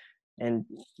efficient, and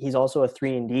he's also a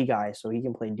 3-and-D guy, so he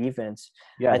can play defense.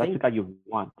 yeah, I that's think the guy you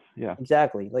want. Yeah,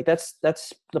 exactly. Like that's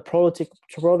the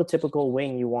prototypical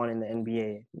wing you want in the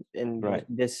NBA in right.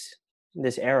 this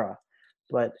era.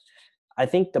 But I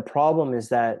think the problem is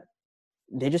that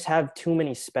they just have too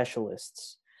many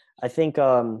specialists. I think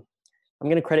I'm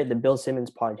going to credit the Bill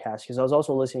Simmons podcast because I was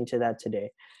also listening to that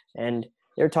today, and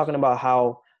they're talking about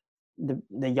how the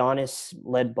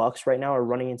Giannis-led Bucks right now are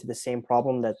running into the same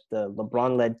problem that the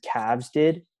LeBron-led Cavs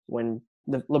did when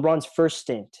LeBron's first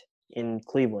stint in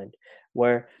Cleveland,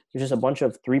 where there's just a bunch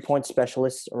of three-point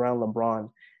specialists around LeBron,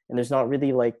 and there's not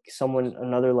really like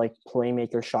another like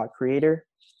playmaker shot creator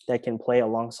that can play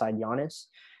alongside Giannis.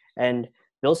 And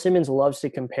Bill Simmons loves to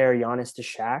compare Giannis to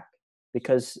Shaq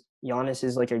because Giannis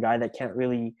is like a guy that can't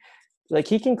really like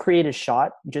he can create a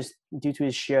shot just due to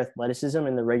his sheer athleticism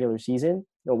in the regular season.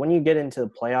 But when you get into the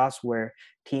playoffs where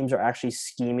teams are actually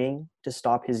scheming to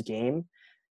stop his game,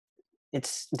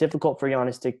 it's difficult for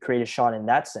Giannis to create a shot in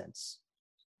that sense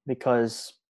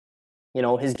because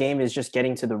His game is just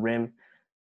getting to the rim,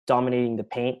 dominating the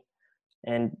paint.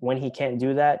 And when he can't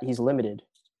do that, he's limited.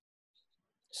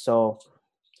 So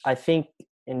I think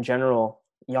in general,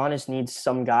 Giannis needs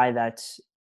some guy that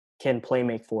can play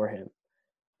make for him.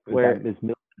 That is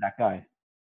Middleton, that guy.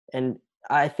 And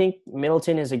I think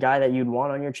Middleton is a guy that you'd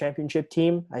want on your championship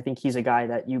team. I think he's a guy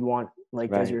that you'd want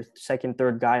as your second,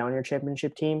 third guy on your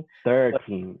championship team. Third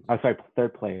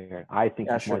player. I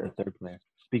think he's more the third player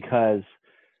because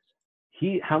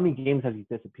how many games has he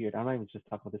disappeared? I'm not even just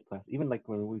talking about this playoffs. Even like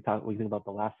when we think about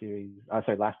the last year's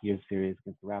series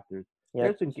against the Raptors. Yep.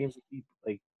 There's been games that he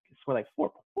scored like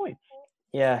 4 points.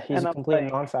 Yeah, he's a complete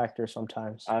non-factor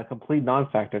sometimes. A complete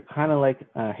non-factor, kind of like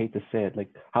I hate to say it,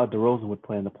 like how DeRozan would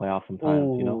play in the playoffs sometimes.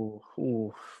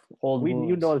 Old moves.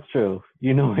 You know it's true.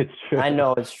 You know it's true. I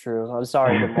know it's true. I'm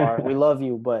sorry, DeMar. We love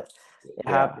you, but it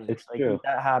happens. It's true.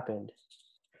 That happened.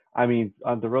 I mean,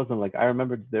 on DeRozan, I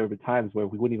remember there were times where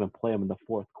we wouldn't even play him in the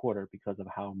fourth quarter because of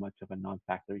how much of a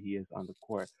non-factor he is on the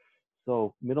court.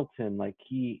 So Middleton,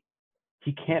 he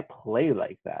can't play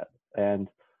like that. And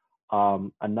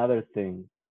another thing,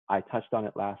 I touched on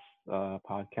it last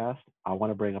podcast. I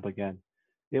want to bring up again.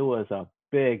 It was a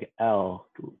big L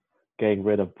getting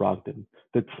rid of Brogdon.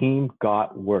 The team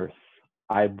got worse.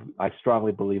 I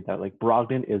strongly believe that.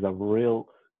 Brogdon is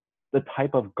the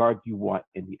type of guard you want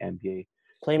in the NBA.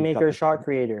 Playmaker, shot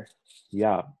creator.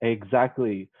 Yeah,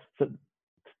 exactly.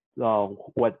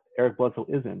 So what Eric Bledsoe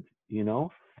isn't,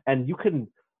 and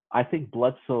I think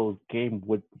Bledsoe's game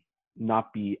would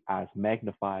not be as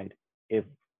magnified if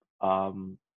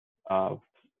I'm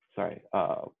blanking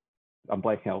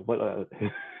out.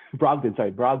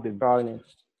 Brogdon.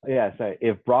 Yeah, sorry.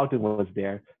 If Brogdon was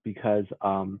there, because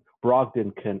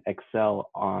Brogdon can excel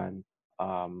on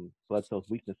Bledsoe's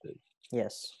weaknesses.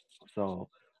 Yes. So,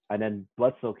 and then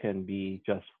Bledsoe can be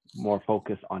just more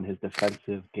focused on his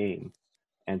defensive game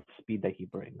and speed that he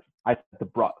brings.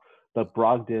 The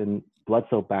Brogdon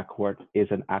Bledsoe backcourt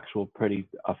is an actual pretty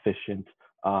efficient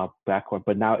backcourt.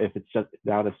 But now it's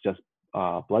just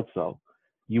Bledsoe,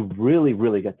 you really,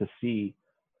 really get to see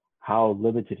how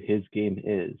limited his game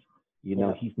is. He's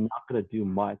not going to do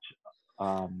much.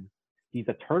 He's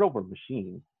a turnover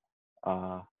machine,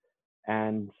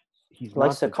 and he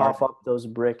likes to cough up those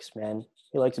bricks, man.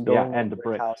 He likes building and the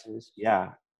brick houses. Yeah,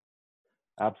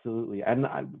 absolutely. And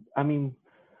I mean,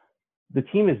 the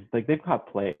team is they've got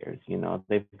players.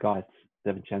 They've got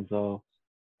DiVincenzo,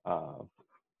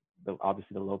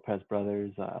 obviously the Lopez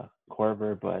brothers,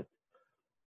 Korver,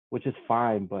 which is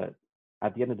fine. But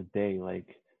at the end of the day,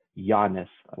 Giannis,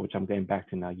 which I'm getting back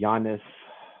to now, Giannis,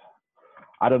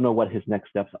 I don't know what his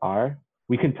next steps are.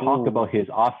 We can talk about his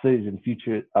off-season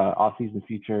future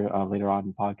later on in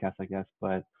the podcast, I guess.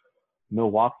 But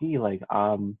Milwaukee,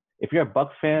 if you're a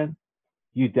Bucks fan,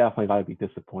 you definitely got to be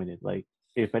disappointed.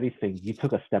 If anything, you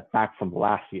took a step back from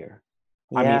last year.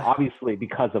 Yeah. I mean, obviously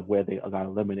because of where they got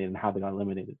eliminated and how they got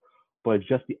eliminated, but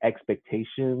just the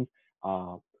expectations,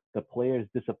 the players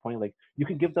disappointed. You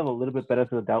could give them a little bit better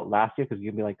to the doubt last year because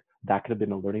you can be that could have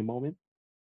been a learning moment.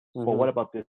 Mm-hmm. But what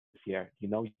about this year?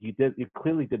 You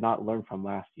clearly did not learn from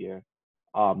last year.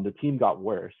 The team got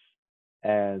worse,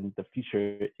 and the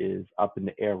future is up in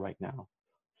the air right now.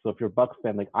 So if you're a Bucks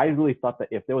fan, I really thought that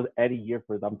if there was any year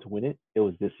for them to win it, it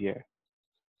was this year.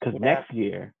 Because next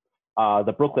year,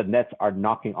 the Brooklyn Nets are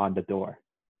knocking on the door.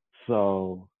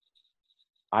 So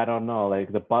I don't know.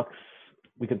 The Bucks,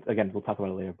 we'll talk about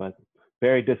it later, but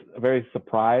very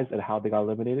surprised at how they got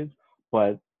eliminated.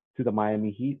 But to the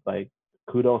Miami Heat,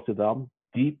 kudos to them.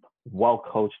 Deep,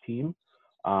 well-coached team.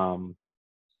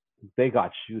 They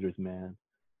got shooters, man.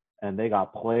 And they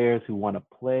got players who want to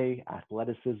play,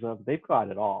 athleticism. They've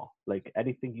got it all.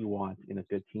 Anything you want in a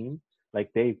good team,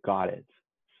 they've got it.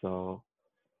 So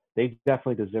they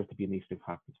definitely deserve to be in the Eastern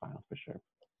Conference Finals for sure.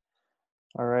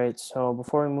 All right. So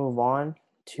before we move on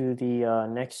to the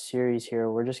next series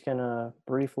here, we're just going to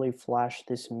briefly flash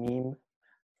this meme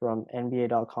from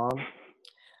NBA.com.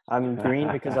 I'm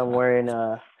green because I'm wearing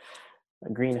a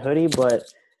green hoodie, but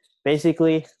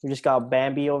basically we just got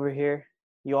Bambi over here.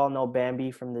 You all know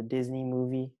Bambi from the Disney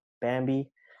movie, Bambi,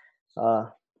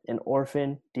 an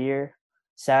orphan deer,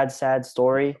 sad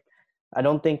story. I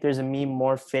don't think there's a meme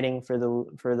more fitting for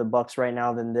the Bucks right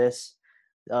now than this.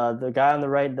 The guy on the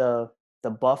right, the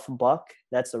buff Buck,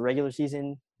 that's the regular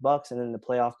season Bucks, and then the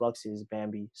playoff Bucks is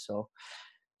Bambi. So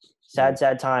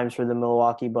sad times for the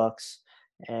Milwaukee Bucks,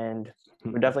 and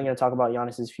we're definitely going to talk about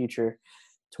Giannis's future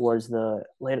towards the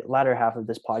latter half of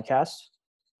this podcast.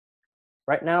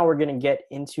 Right now, we're going to get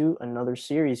into another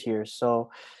series here.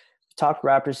 So we talked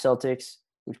Raptors, Celtics.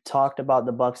 We've talked about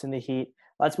the Bucks and the Heat.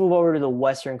 Let's move over to the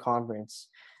Western Conference.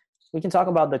 we can talk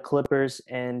about the Clippers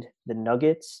and the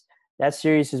Nuggets. That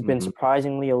series has been Hmm.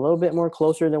 surprisingly a little bit more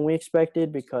closer than we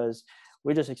expected because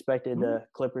we just expected the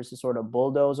Clippers to sort of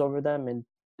bulldoze over them, and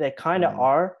they kind of Mm.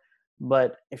 are.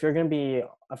 But if I'm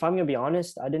gonna be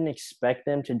honest, I didn't expect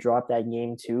them to drop that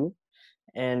game too.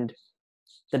 And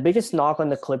the biggest knock on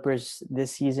the Clippers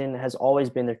this season has always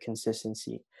been their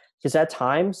consistency. Because at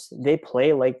times they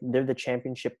play like they're the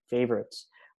championship favorites,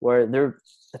 where they're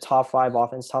a top five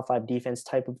offense, top five defense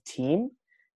type of team,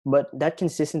 but that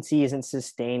consistency isn't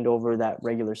sustained over that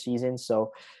regular season.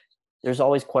 So there's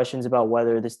always questions about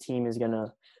whether this team is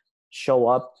gonna show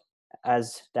up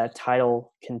as that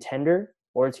title contender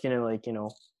or it's gonna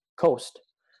coast.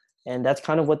 And that's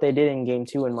kind of what they did in game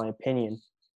two, in my opinion.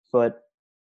 But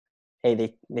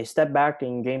hey, they stepped back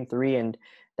in game three, and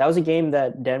that was a game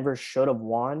that Denver should have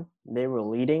won. They were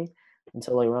leading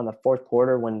until like around the fourth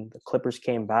quarter when the Clippers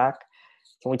came back.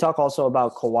 Can we talk also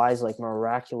about Kawhi's like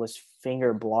miraculous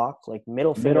finger block, like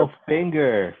middle finger, Middle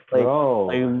finger, like bro.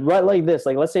 right like this?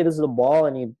 Like let's say this is the ball,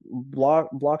 and he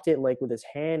blocked it like with his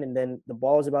hand, and then the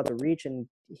ball was about to reach, and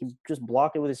he just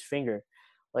blocked it with his finger.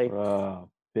 Like Bro.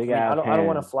 Big I mean, ass I don't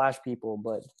want to hand. flash people,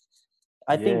 but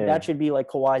I think Yeah. that should be like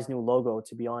Kawhi's new logo,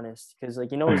 to be honest, because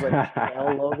like his like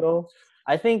L logo.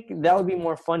 I think that would be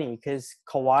more funny because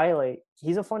Kawhi, like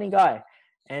he's a funny guy,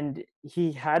 and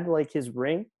he had like his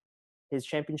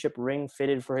championship ring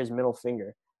fitted for his middle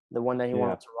finger, the one that he won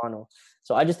Yeah. with Toronto.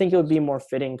 So I just think it would be more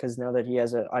fitting because now that he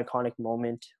has an iconic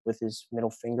moment with his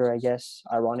middle finger, I guess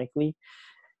ironically,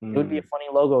 it would be a Mm. funny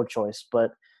logo choice.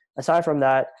 But aside from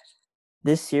that,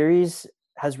 this series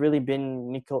has really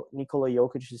been Nikola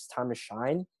Jokic's time to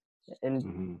shine, and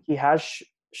Hmm. he has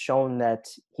shown that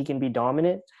he can be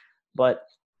dominant. But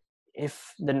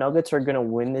if the Nuggets are going to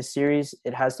win this series,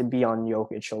 it has to be on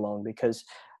Jokic alone because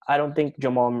I don't think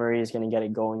Jamal Murray is going to get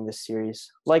it going this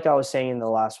series. Like I was saying in the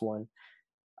last one,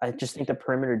 I just think the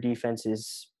perimeter defense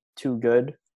is too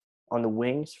good on the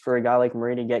wings for a guy like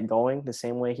Murray to get going the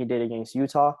same way he did against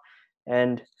Utah.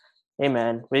 And hey,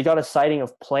 man, we got a sighting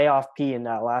of playoff P in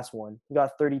that last one. He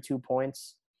got 32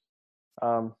 points.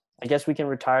 I guess we can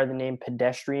retire the name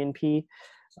pedestrian P.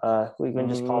 We can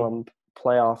just call him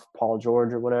playoff Paul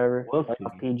George or whatever, We'll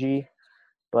playoff see. PG.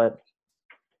 But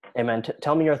hey, man,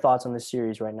 tell me your thoughts on this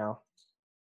series right now.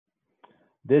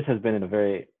 This has been a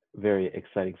very, very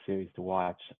exciting series to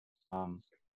watch.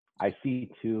 I see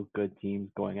two good teams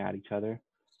going at each other.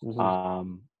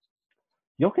 Mm-hmm.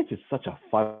 Jokic is such a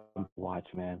fun to watch,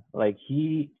 man. Like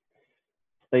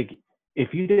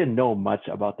if you didn't know much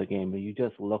about the game and you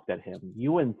just looked at him,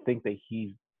 you wouldn't think that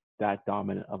he's that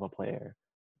dominant of a player,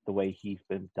 the way he's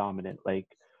been dominant.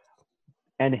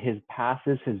 And his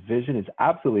passes, his vision is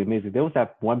absolutely amazing. There was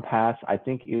that one pass, I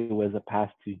think it was a pass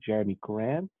to Jeremy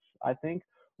Grant, I think,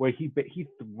 where he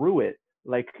threw it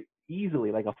like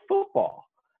easily, like a football,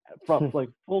 from like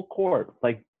full court,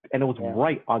 and it was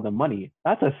right on the money.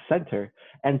 That's a center,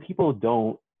 and people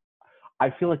don't. I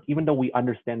feel like even though we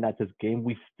understand that's his game,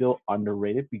 we still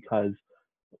underrate it because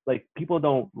like people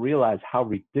don't realize how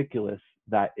ridiculous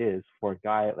that is for a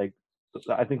guy like.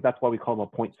 I think that's why we call him a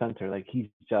point center. Like he's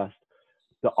just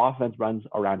the offense runs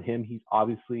around him. He's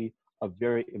obviously a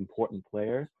very important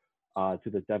player to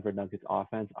the Denver Nuggets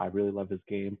offense. I really love his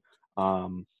game.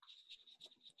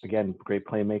 Again, great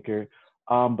playmaker.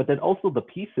 But then also the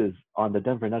pieces on the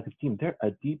Denver Nuggets team, they're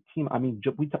a deep team. I mean,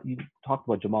 you talked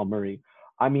about Jamal Murray.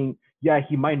 I mean, yeah,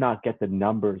 he might not get the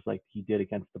numbers like he did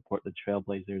against the Portland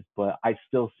Trailblazers, but I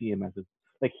still see him as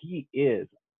he is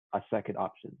a second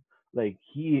option. Like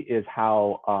he is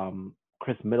how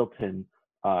Chris Middleton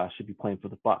should be playing for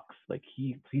the Bucks. Like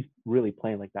he's really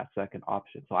playing like that second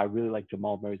option. So I really like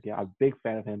Jamal Murray's game. I'm a big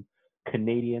fan of him.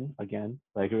 Canadian again.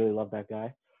 Like I really love that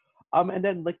guy. And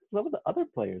then like some of the other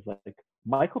players like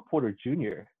Michael Porter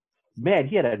Jr. Man,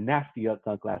 he had a nasty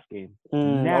dunk last game.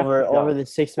 Nasty over dunk. the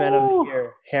sixth man of the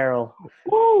year, Harrell.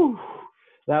 Woo!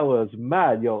 That was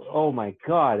mad, yo. Oh my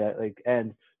god!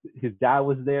 And his dad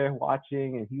was there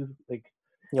watching, and he was like,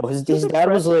 his dad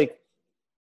was like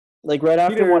right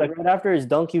after his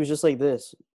dunk, he was just like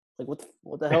this. Like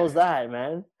what the hell is that,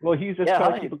 man? Well, he's just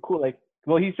trying to keep it cool.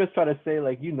 He's just trying to say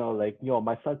yo,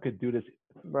 my son could do this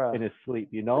in his sleep,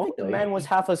 I think the man was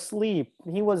half asleep.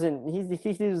 He wasn't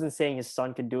saying his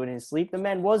son could do it in his sleep. The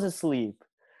man was asleep.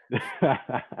 I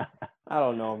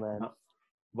don't know, man.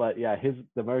 But yeah, the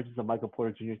emergence of Michael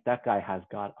Porter Jr., that guy has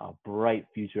got a bright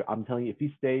future. I'm telling you, if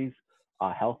he stays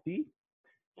healthy,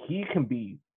 he could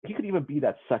even be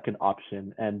that second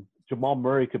option, and Jamal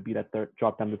Murray could be that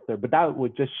drop down to third. But that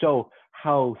would just show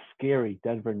how scary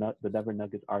the Denver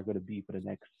Nuggets are going to be for the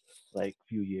next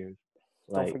few years.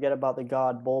 Don't forget about the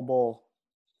god Bol Bol.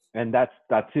 and that's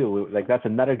that too. Like that's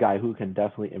another guy who can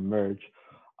definitely emerge.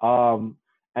 And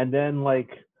then like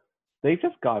they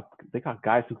got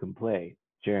guys who can play.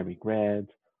 Jeremy Grant,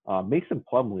 Mason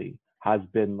Plumlee has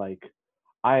been like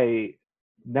I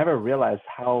never realized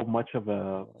how much of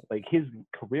a like his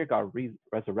career got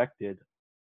resurrected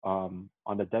on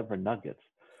the Denver Nuggets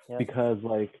Yep. because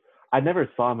like I never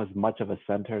saw him as much of a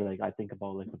center. Like I think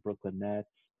about like the Brooklyn Nets.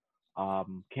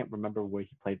 Can't remember where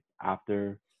he played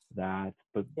after that,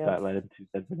 but Yep. that led him to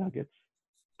Denver Nuggets.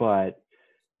 But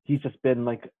he's just been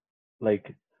like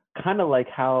kind of like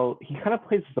how he kind of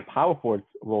plays the power forward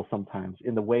role sometimes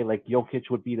in the way like Jokic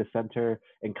would be the center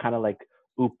and kind of like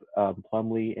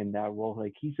Plumlee in that role.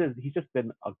 Like he's just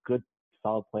been a good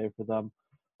solid player for them.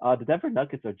 The Denver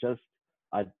Nuggets are just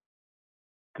a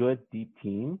good deep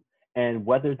team, and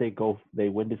whether they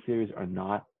win the series or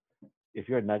not, if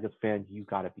you're a Nuggets fan, you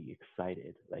gotta be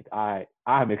excited. Like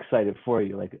I'm excited for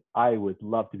you. Like I would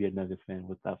love to be a Nuggets fan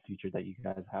with that future that you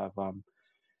guys have.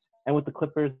 And with the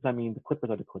Clippers, I mean, the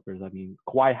Clippers are the Clippers. I mean,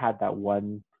 Kawhi had that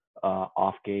one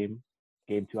off game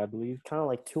 2, I believe. Kind of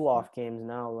like 2 off games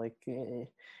now. Like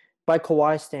by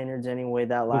Kawhi standards, anyway.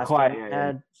 That Well, last Kawhi, game he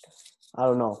had, I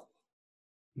don't know.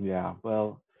 yeah.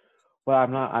 Well,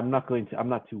 I'm not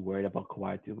too worried about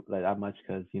Kawhi too like that much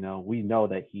because we know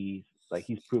that he's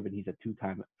proven he's a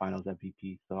 2-time Finals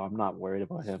MVP, so I'm not worried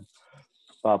about him.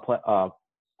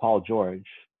 Paul George,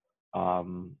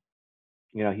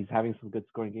 he's having some good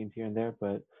scoring games here and there,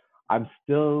 but I'm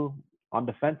still on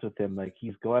the fence with him. Like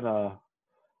he's going to.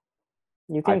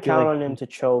 You can I feel count like on him to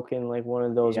choke in like one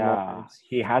of those moments.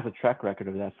 he has a track record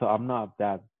of that, so I'm not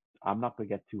gonna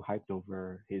get too hyped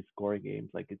over his scoring games.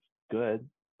 Like it's good,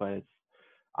 but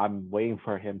I'm waiting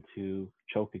for him to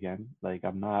choke again. Like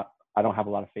I don't have a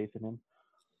lot of faith in him.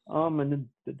 And then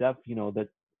the depth,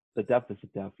 the depth is the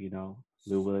depth.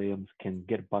 Lou Williams can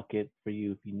get a bucket for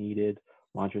you if you needed.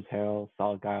 Montrezl Harrell,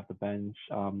 solid guy off the bench.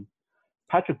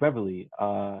 Patrick Beverly,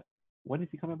 when is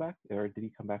he coming back? Or did he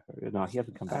come back? No, he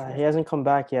hasn't come back yet. He hasn't come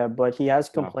back yet, but he has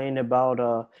complained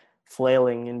about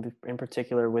flailing in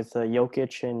particular with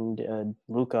Jokic and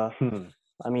Luka.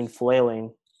 I mean,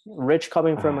 flailing. Rich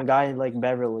coming from a guy like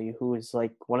Beverly, who is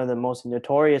like one of the most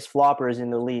notorious floppers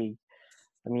in the league.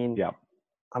 I mean,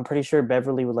 I'm pretty sure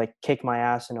Beverly would like kick my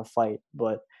ass in a fight,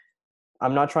 but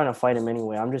I'm not trying to fight him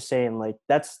anyway. I'm just saying like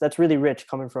that's really rich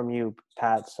coming from you,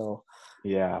 Pat. So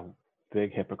yeah,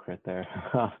 big hypocrite there.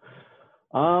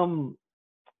 I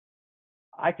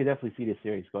could definitely see the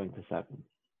series going to 7.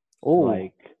 Oh,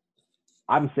 like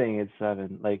I'm saying it's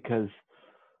 7,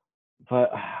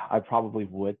 but I probably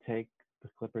would take the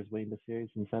Clippers winning the series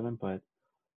in 7. But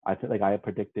I feel like I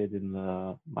predicted in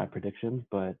my predictions,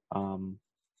 but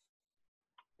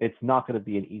it's not going to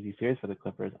be an easy series for the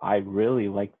Clippers. I really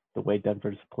like the way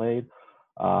Denver's played.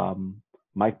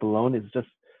 Mike Malone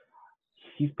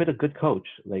he's been a good coach.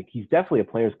 Like he's definitely a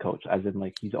player's coach, as in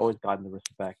like he's always gotten the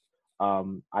respect.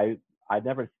 I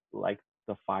never liked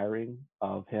the firing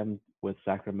of him with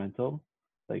Sacramento.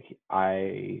 Like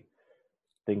I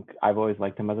think I've always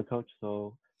liked him as a coach,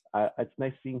 so it's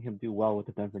nice seeing him do well with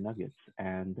the Denver Nuggets.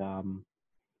 And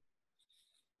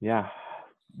yeah,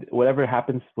 whatever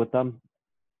happens with them,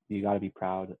 you got to be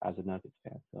proud as a Nuggets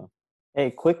fan. So hey,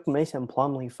 quick Mason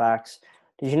Plumlee facts.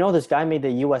 Did you know this guy made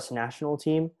the U.S. national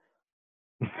team?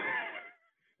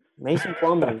 Mason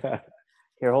Plumlee.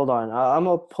 Here, hold on. I'm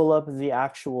gonna pull up the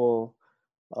actual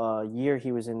year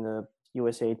he was in the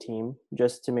USA team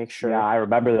just to make sure. Yeah, I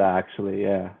remember that actually.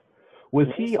 Yeah, was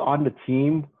he on the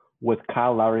team with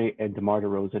Kyle Lowry and DeMar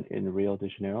DeRozan in Rio de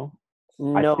Janeiro?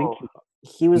 No, I think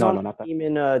he was on the team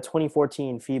in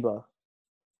 2014 FIBA.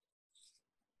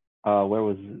 Where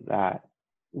was that?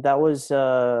 That was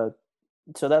so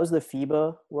that was the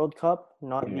FIBA World Cup,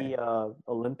 not the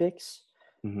Olympics.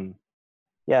 Mm-hmm.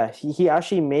 Yeah, he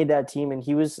actually made that team, and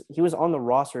he was on the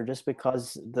roster just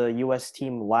because the U.S.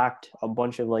 team lacked a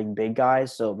bunch of like big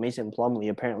guys. So Mason Plumlee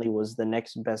apparently was the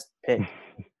next best pick.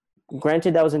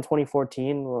 Granted, that was in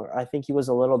 2014, where I think he was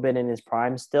a little bit in his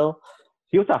prime still.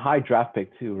 He was a high draft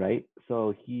pick too, right?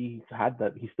 So he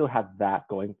still had that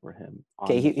going for him.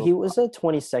 Okay, he was a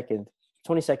 22nd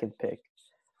pick.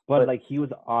 But like he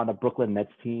was on a Brooklyn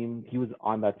Nets team. He was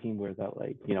on that team where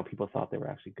that people thought they were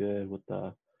actually good with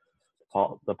the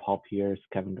Paul Pierce,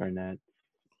 Kevin Garnett.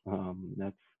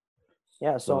 Nets.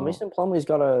 Yeah, so Mason Plumlee's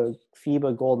got a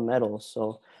FIBA gold medal.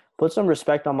 So put some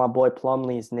respect on my boy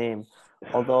Plumlee's name.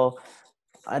 Although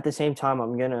at the same time,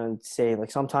 I'm gonna say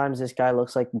like sometimes this guy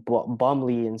looks like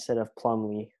Bumlee instead of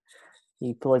Plumlee.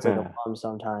 He plays like a bum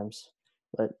sometimes.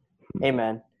 But hey,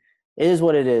 man, it is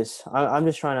what it is. I'm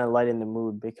just trying to lighten the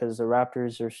mood because the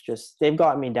Raptors are they've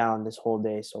gotten me down this whole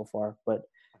day so far. But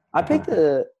I picked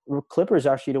the Clippers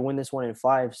actually to win this one in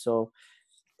 5. So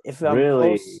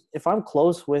Really? if I'm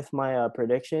close with my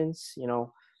predictions,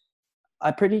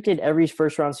 I predicted every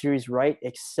first round series right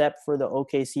except for the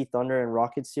OKC Thunder and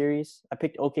Rockets series. I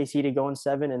picked OKC to go in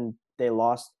 7, and they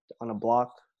lost on a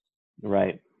block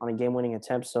Right. on a game winning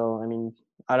attempt. So I mean,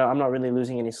 I'm not really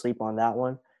losing any sleep on that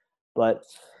one. But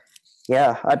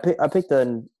yeah, I picked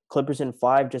the Clippers in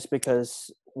 5 just because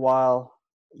while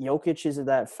Jokic is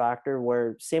that factor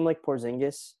where same like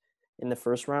Porzingis in the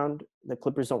first round, the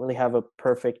Clippers don't really have a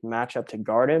perfect matchup to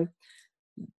guard him.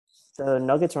 The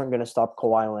Nuggets aren't going to stop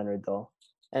Kawhi Leonard though,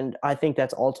 and I think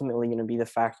that's ultimately going to be the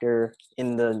factor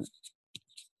in the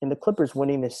Clippers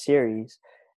winning this series.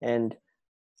 And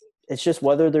it's just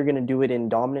whether they're going to do it in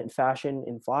dominant fashion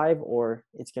in 5, or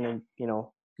it's going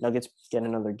to, Nuggets get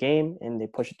another game and they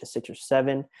push it to 6 or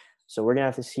 7. So we're going to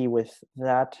have to see with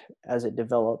that as it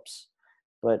develops.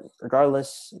 But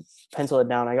regardless, pencil it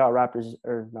down. I got Raptors,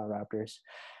 or not Raptors.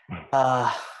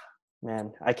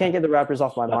 Man, I can't get the Raptors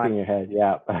off my Stuck mind. in your head,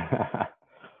 yeah.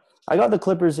 I got the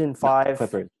Clippers in 5.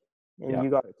 Clippers. And Yeah.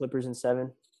 you got the Clippers in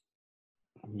 7.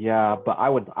 Yeah, but I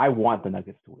want the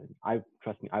Nuggets to win.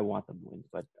 Trust me, I want them to win.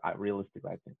 But realistically,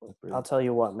 I think Clippers. I'll tell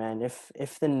you what, man.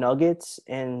 If the Nuggets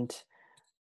and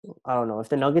I don't know, if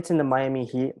the Nuggets and the Miami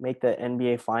Heat make the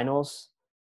NBA Finals,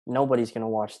 nobody's gonna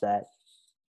watch that.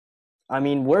 I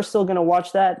mean, we're still gonna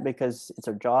watch that because it's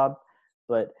our job,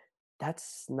 but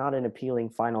that's not an appealing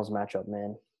finals matchup,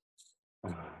 man.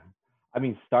 I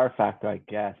mean, star factor, I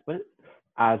guess, but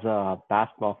as a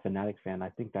basketball fanatic fan, I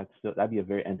think that'd be a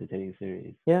very entertaining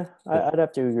series. Yeah, I'd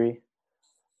have to agree.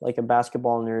 Like a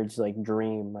basketball nerd's like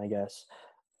dream, I guess.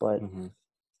 But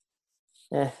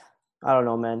I don't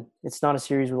know, man. It's not a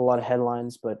series with a lot of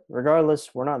headlines, but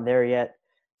regardless, we're not there yet.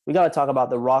 We got to talk about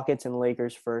the Rockets and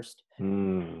Lakers first.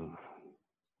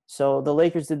 So the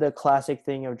Lakers did the classic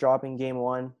thing of dropping game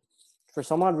 1. For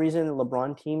some odd reason,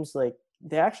 LeBron teams, like,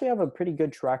 they actually have a pretty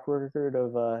good track record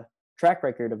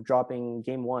of dropping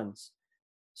game 1s.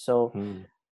 So,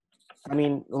 I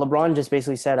mean, LeBron just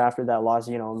basically said after that loss,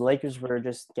 the Lakers were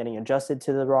just getting adjusted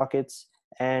to the Rockets,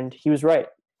 and he was right.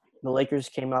 The Lakers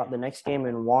came out the next game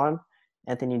and won.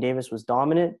 Anthony Davis was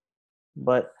dominant,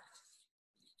 but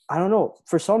I don't know.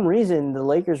 For some reason, the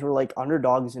Lakers were like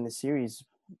underdogs in the series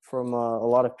from a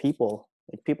lot of people.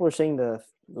 Like, people are saying the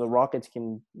Rockets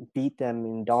can beat them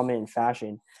in dominant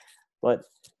fashion, but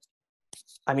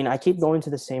I mean, I keep going to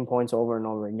the same points over and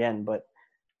over again. But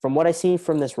from what I see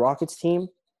from this Rockets team,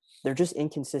 they're just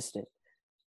inconsistent.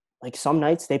 Like, some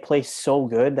nights they play so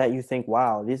good that you think,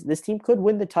 wow, this team could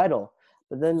win the title.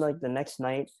 But then, like, the next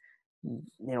night,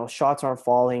 shots aren't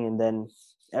falling, and then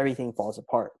everything falls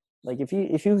apart. Like, if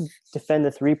you defend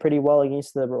the 3 pretty well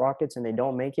against the Rockets and they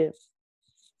don't make it,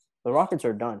 the Rockets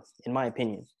are done, in my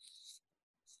opinion.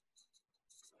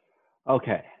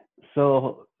 Okay,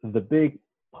 so the big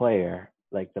player,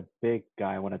 like the big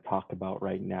guy I want to talk about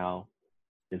right now,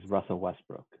 is Russell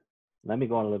Westbrook. Let me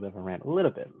go on a little bit of a rant. A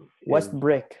little bit.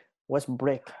 Westbrick.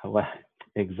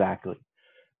 Exactly.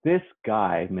 This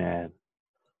guy, man,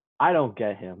 I don't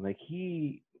get him. Like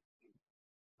you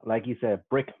said,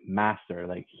 brick master.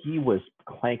 Like, he was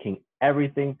clanking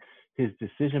everything. His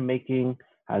decision making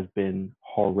has been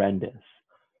horrendous.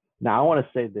 Now, I want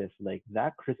to say this: like,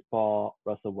 that Chris Paul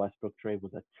Russell Westbrook trade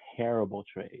was a terrible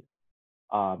trade.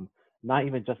 I'm not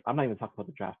even talking about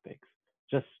the draft picks.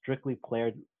 Just strictly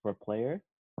player for player.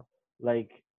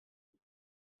 Like,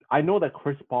 I know that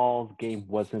Chris Paul's game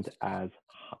wasn't as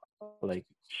like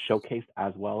showcased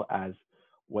as well as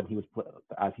when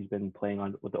as he's been playing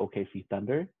on with the OKC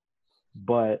Thunder,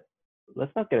 but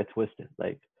let's not get it twisted.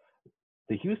 Like,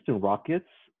 the Houston Rockets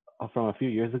from a few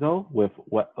years ago with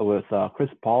Chris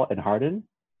Paul and Harden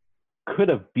could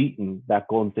have beaten that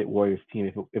Golden State Warriors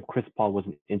team if Chris Paul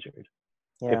wasn't injured.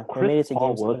 Yeah, if Chris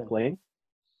Paul was 7. playing,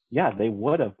 yeah, they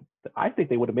would have. I think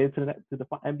they would have made it to the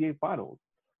NBA Finals,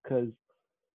 because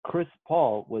Chris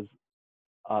Paul was,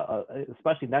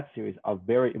 especially in that series, a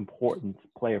very important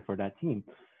player for that team.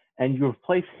 And you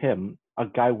replace him, a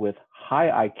guy with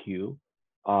high IQ,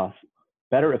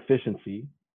 better efficiency,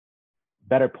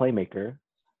 better playmaker,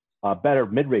 better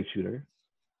mid-range shooter,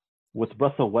 with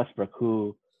Russell Westbrook,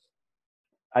 who,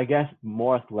 I guess,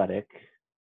 more athletic,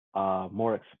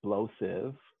 more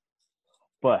explosive,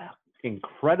 but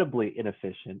incredibly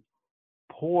inefficient,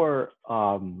 poor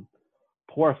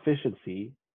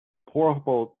efficiency,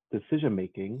 poor decision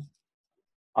making.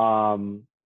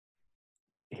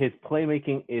 His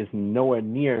playmaking is nowhere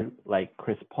near like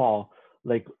Chris Paul.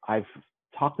 Like, I've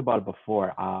talked about it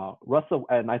before. Russell,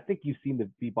 and I think you've seen the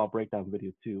B-ball breakdown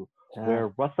video too,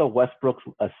 where Russell Westbrook's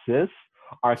assists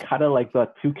are kind of like the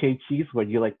 2K Chiefs where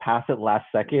you like pass it last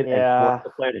second and force Yeah, the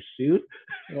player to shoot.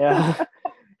 yeah,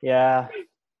 yeah.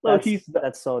 So he's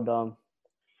That's so dumb.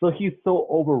 so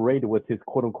overrated with his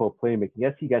quote unquote playmaking.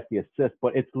 Yes, he gets the assist,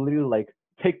 but it's literally like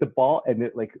take the ball and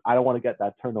it like I don't want to get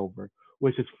that turnover,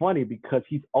 which is funny because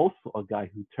he's also a guy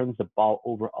who turns the ball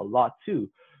over a lot too.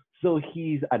 So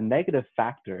he's a negative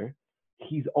factor.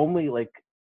 He's only like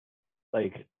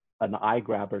an eye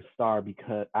grabbing star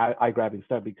because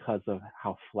of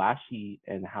how flashy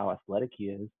and how athletic he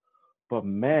is. But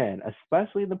man,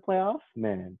 especially in the playoffs,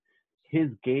 man, his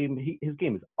game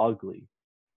is ugly,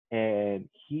 and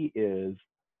he is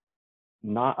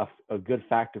not a good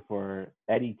factor for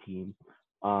any team.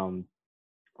 Um,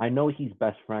 I know he's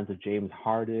best friends with James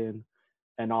Harden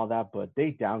and all that, but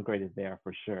they downgraded there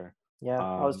for sure. Yeah,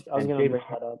 I was And gonna bring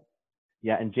that up.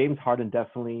 yeah, and James Harden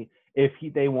definitely, if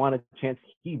they want a chance,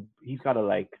 he's got to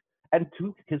like, and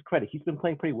to his credit, he's been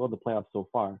playing pretty well in the playoffs so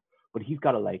far, but he's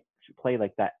got to like play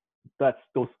like that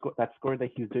scoring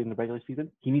that he was doing in the regular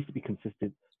season. He needs to be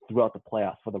consistent throughout the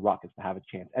playoffs for the Rockets to have a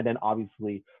chance. And then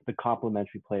obviously the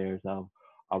complementary players of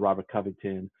Robert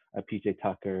Covington, PJ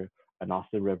Tucker, and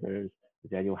Austin Rivers,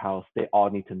 Daniel House, they all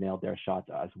need to nail their shots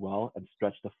as well and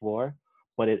stretch the floor.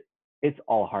 But it's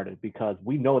all Harden because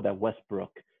we know that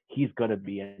Westbrook, he's going to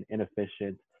be an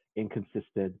inefficient,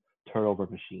 inconsistent turnover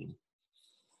machine.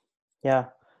 Yeah.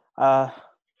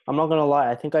 I'm not gonna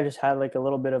lie. I think I just had like a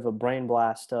little bit of a brain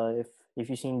blast. If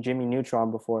you've seen Jimmy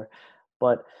Neutron before,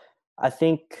 but I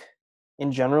think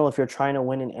in general, if you're trying to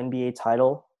win an NBA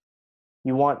title,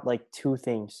 you want like two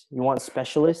things. You want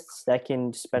specialists that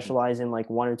can specialize in like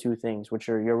one or two things, which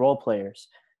are your role players.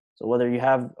 So whether you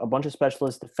have a bunch of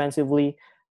specialists defensively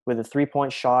with a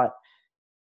 3-point shot,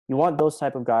 you want those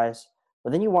type of guys.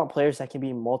 But then you want players that can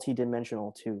be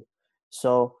multi-dimensional too.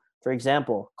 So for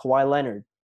example, Kawhi Leonard,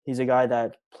 he's a guy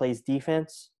that plays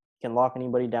defense, can lock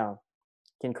anybody down,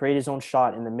 can create his own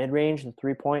shot in the mid-range, the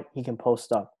 3-point, he can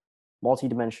post up,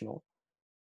 multi-dimensional.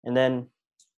 And then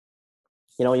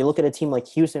you look at a team like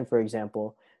Houston, for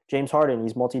example. James Harden,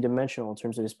 he's multidimensional in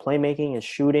terms of his playmaking, his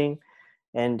shooting,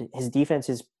 and his defense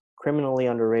is criminally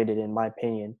underrated, in my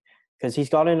opinion, because he's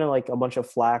gotten like a bunch of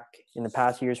flack in the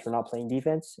past years for not playing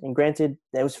defense. And granted,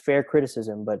 that was fair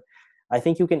criticism, but I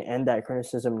think you can end that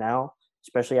criticism now,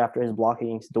 especially after his block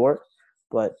against Dort.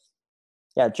 But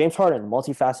yeah, James Harden,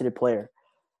 multifaceted player.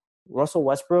 Russell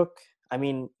Westbrook, I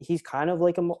mean, he's kind of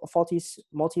like a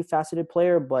multifaceted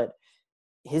player, but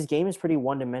his game is pretty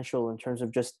one-dimensional in terms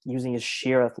of just using his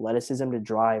sheer athleticism to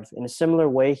drive. In a similar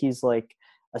way, he's like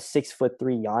a 6'3"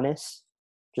 Giannis,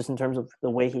 just in terms of the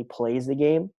way he plays the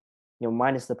game,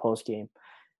 minus the post game.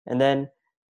 And then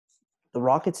the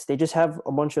Rockets, they just have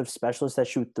a bunch of specialists that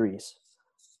shoot threes.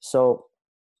 So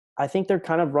I think they're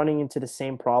kind of running into the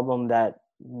same problem that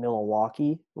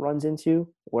Milwaukee runs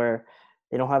into, where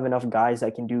they don't have enough guys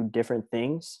that can do different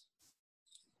things.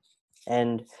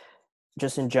 And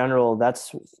just in general,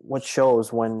 that's what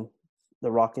shows when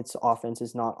the Rockets offense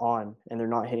is not on and they're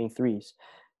not hitting threes.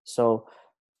 So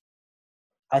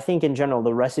I think in general,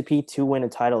 the recipe to win a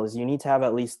title is you need to have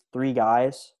at least three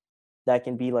guys that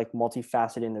can be like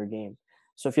multifaceted in their game.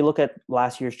 So if you look at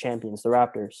last year's champions, the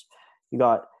Raptors, you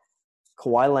got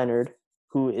Kawhi Leonard,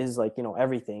 who is like,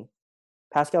 everything.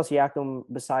 Pascal Siakam,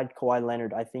 beside Kawhi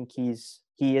Leonard, I think he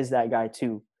is that guy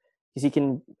too, because he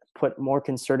can put more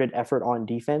concerted effort on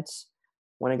defense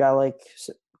when a guy like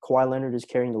Kawhi Leonard is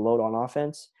carrying the load on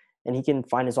offense, and he can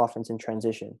find his offense in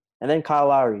transition. And then Kyle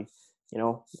Lowry,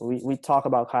 we talk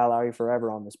about Kyle Lowry forever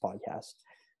on this podcast.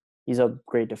 He's a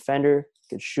great defender,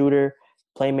 good shooter,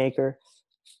 playmaker.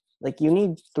 Like, you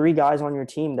need three guys on your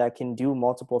team that can do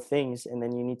multiple things, and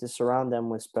then you need to surround them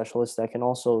with specialists that can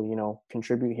also,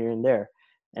 contribute here and there.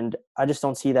 And I just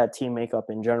don't see that team makeup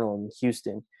in general in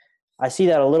Houston. I see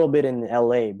that a little bit in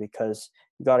LA because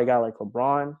you got a guy like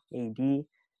LeBron, AD, they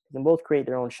can both create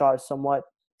their own shots somewhat,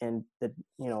 and the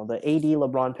AD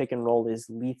LeBron pick and roll is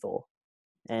lethal.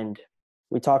 And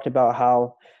we talked about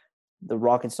how the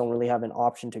Rockets don't really have an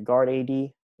option to guard AD,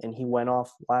 and he went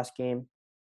off last game.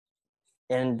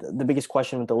 And the biggest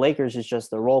question with the Lakers is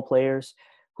just the role players,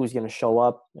 who's going to show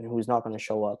up and who's not going to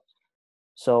show up.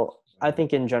 So I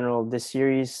think in general, this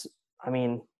series, I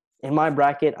mean, in my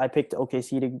bracket, I picked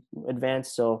OKC to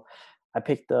advance. So I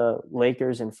picked the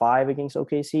Lakers in 5 against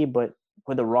OKC. But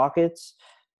with the Rockets,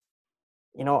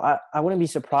 I wouldn't be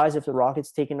surprised if the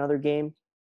Rockets take another game.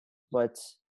 But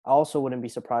I also wouldn't be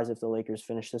surprised if the Lakers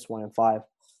finish this one in 5.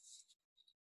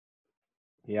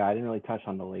 Yeah, I didn't really touch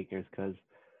on the Lakers because,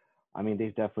 I mean,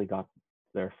 they've definitely got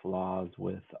their flaws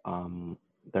with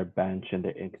their bench and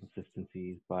their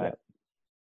inconsistencies. But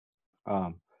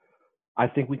I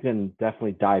think we can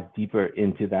definitely dive deeper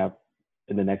into that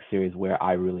in the next series where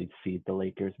I really see the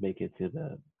Lakers make it to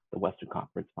the Western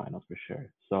Conference Finals for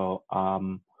sure. So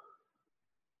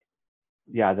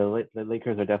yeah, the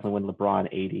Lakers are definitely when LeBron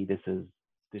 80. This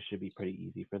should be pretty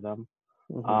easy for them.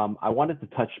 Mm-hmm. I wanted to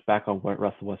touch back on what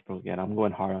Russell Westbrook again. I'm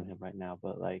going hard on him right now,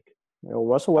 but like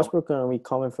Russell Westbrook gonna be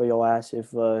coming for your ass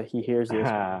if he hears this.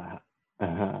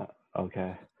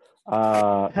 okay.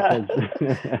 Because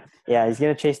Yeah, he's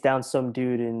gonna chase down some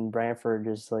dude in Brantford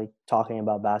just like talking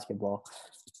about basketball.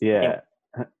 yeah.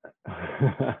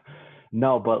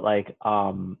 No, but like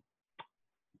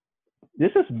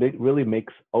this just really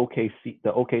makes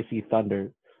the OKC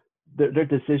Thunder their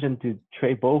decision to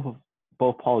trade both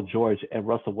Paul George and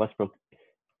Russell Westbrook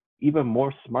even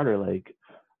more smarter. Like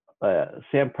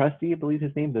Sam Presti, I believe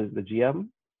his name, the GM,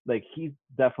 like he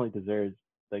definitely deserves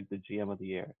like the GM of the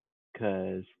year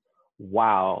because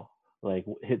wow, like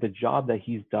the job that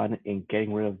he's done in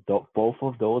getting rid of both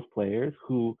of those players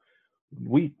who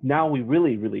we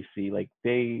really see like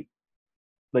they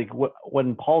like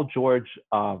when Paul George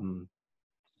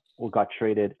got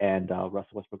traded and Russell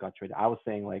Westbrook got traded, I was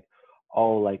saying like,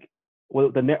 oh, like,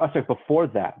 well, sorry, before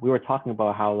that, we were talking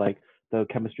about how like the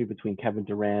chemistry between Kevin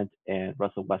Durant and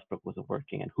Russell Westbrook wasn't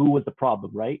working, and who was the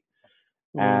problem, right?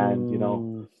 And you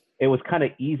know, it was kind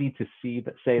of easy to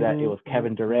say that it was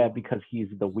Kevin Durant because he's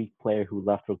the weak player who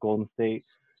left for Golden State.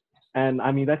 And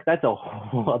I mean that's a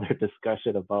whole other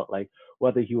discussion about like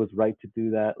whether he was right to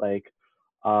do that. Like,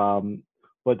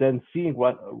 but then seeing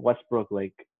what Westbrook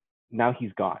like now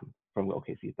he's gone from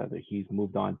OKC Thunder. He's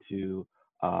moved on to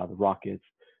the Rockets.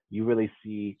 You really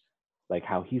see like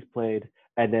how he's played,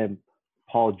 and then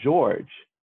Paul George,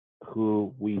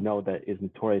 who we know that is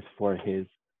notorious for his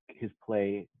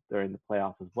play during the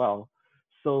playoffs as well.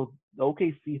 So the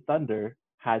OKC Thunder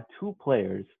had two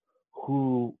players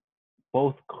who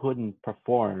both couldn't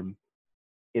perform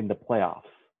in the playoffs,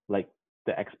 like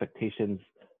the expectations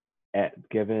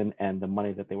given and the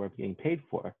money that they were being paid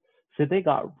for. So they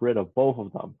got rid of both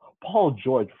of them. Paul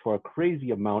George for a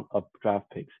crazy amount of draft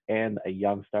picks and a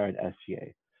young star in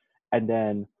SGA. And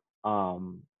then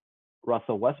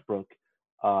Russell Westbrook,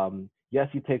 yes,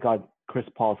 you take on Chris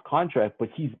Paul's contract, but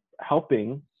he's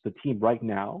helping the team right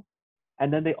now.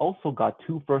 And then they also got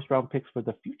 2 first-round picks for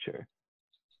the future.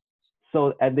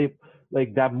 So, and they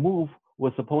like that move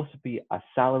was supposed to be a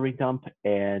salary dump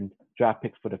and draft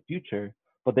picks for the future,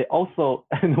 but they also,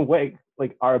 in a way,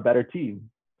 like are a better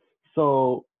team.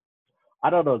 So I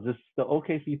don't know, just the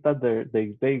OKC Thunder,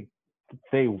 they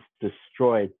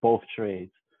destroyed both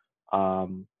trades.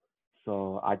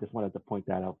 So I just wanted to point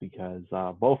that out because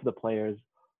both of the players,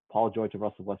 Paul George and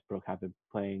Russell Westbrook, haven't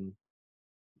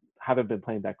been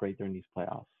playing that great during these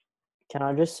playoffs. Can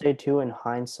I just say too, in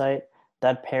hindsight,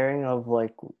 that pairing of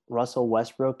like Russell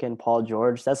Westbrook and Paul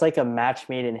George, that's like a match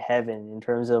made in heaven in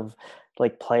terms of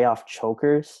like playoff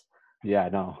chokers. Yeah, I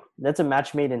know. That's a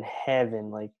match made in heaven.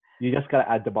 Like you just gotta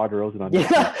add DeMar DeRozan on.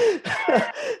 Yeah,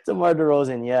 DeMar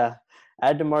DeRozan. Yeah,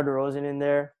 add DeMar DeRozan in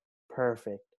there.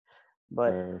 Perfect.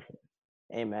 But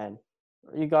hey, man,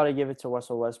 you gotta give it to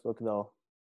Russell Westbrook though.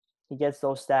 He gets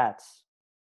those stats.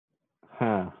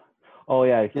 Huh. Oh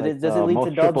yeah. Does it lead most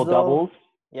to dubs triple doubles?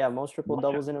 Yeah, most triple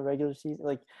doubles in a regular season.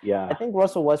 Like, yeah, I think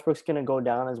Russell Westbrook's gonna go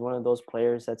down as one of those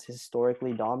players that's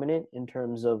historically dominant in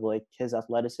terms of like his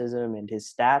athleticism and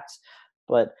his stats.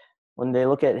 But when they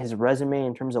look at his resume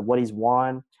in terms of what he's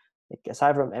won, like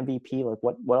aside from MVP, like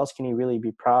what else can he really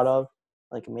be proud of?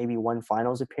 Like maybe one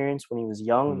finals appearance when he was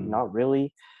young, not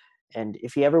really. And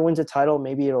if he ever wins a title,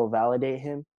 maybe it'll validate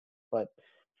him. But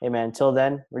hey, man, until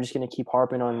then, we're just gonna keep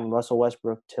harping on Russell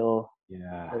Westbrook till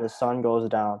the sun goes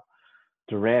down.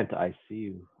 Durant, I see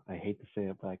you. I hate to say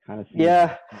it, but I kind of see you.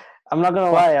 I'm not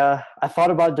gonna lie. I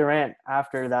thought about Durant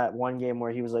after that one game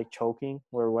where he was like choking,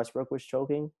 where Westbrook was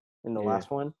choking in the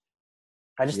last one.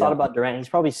 I just thought about Durant. He's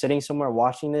probably sitting somewhere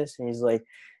watching this, and he's like,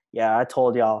 "Yeah, I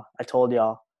told y'all.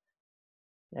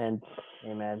 And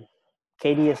hey, man,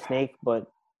 KD is snake, but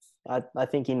I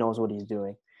think he knows what he's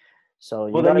doing. So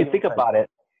then you think about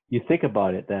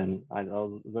it. Then I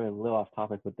was going a little off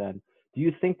topic, but then do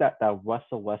you think that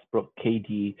Russell Westbrook,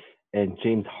 KD, and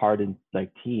James Harden like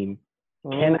team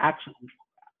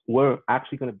we're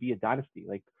actually going to be a dynasty?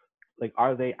 Like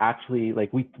are they actually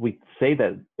like we say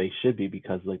that they should be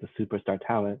because like the superstar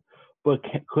talent, but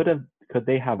could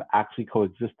they have actually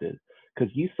coexisted?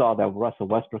 Because you saw that Russell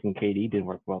Westbrook and KD didn't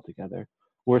work well together.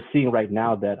 We're seeing right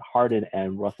now that Harden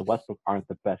and Russell Westbrook aren't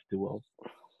the best duo.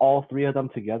 All three of them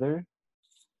together,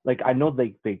 like I know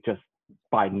they just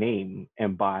by name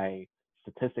and by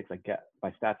statistics,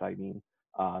 by stats, I mean,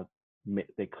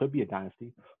 they could be a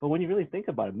dynasty. But when you really think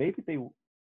about it, maybe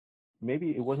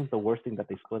maybe it wasn't the worst thing that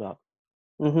they split up.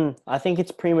 I think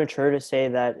it's premature to say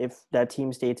that if that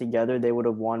team stayed together, they would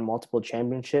have won multiple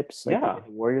championships like the Yeah. way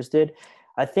the Warriors did.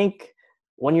 I think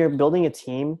when you're building a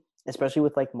team, especially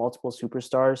with like multiple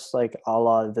superstars, like a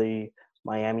la the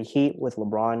Miami Heat with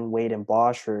LeBron, Wade, and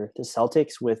Bosh, or the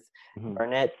Celtics with Mhm.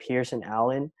 Garnett, Pierce, and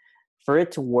Allen, for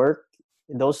it to work,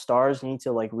 those stars need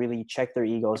to like really check their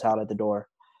egos out at the door.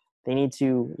 They need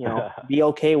to, be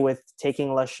okay with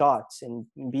taking less shots and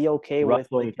be okay with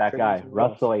Russell like ain't that contributing guy. to the most.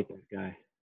 Russell ain't that guy.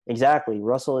 Exactly.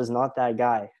 Russell is not that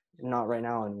guy. Not right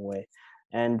now, anyway.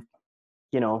 And,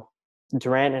 you know,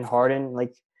 Durant and Harden,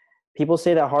 like, people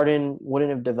say that Harden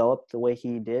wouldn't have developed the way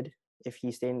he did if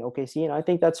he stayed in OKC. And I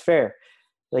think that's fair.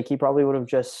 Like, he probably would have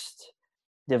just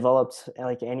developed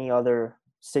like any other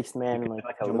sixth He man, could like be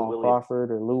like a Lou Jamal Williams.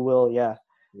 Crawford or Lou Will. Yeah.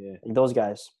 Yeah. Like those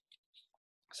guys.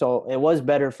 So it was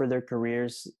better for their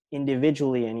careers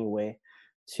individually anyway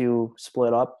to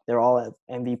split up. They're all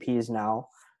MVPs now.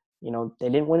 They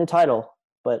didn't win a title,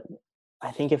 but I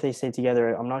think if they stay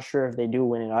together, I'm not sure if they do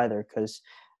win it either, because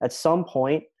at some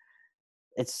point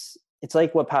it's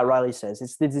like what Pat Riley says.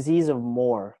 It's the disease of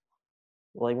more.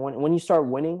 Like when you start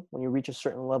winning, when you reach a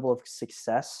certain level of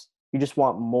success, you just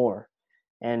want more.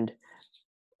 And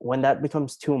when that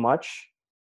becomes too much,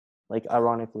 like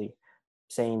ironically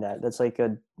saying that's like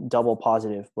a double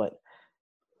positive, but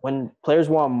when players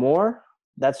want more,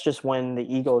 that's just when the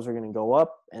egos are going to go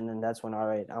up, and then that's when, all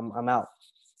right, I'm out.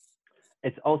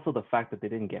 It's also the fact that they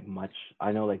didn't get much.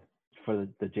 I know, like, for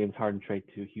the James Harden trade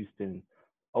to Houston,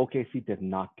 OKC did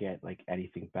not get like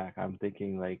anything back. I'm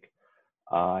thinking like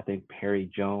I think Perry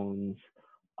Jones,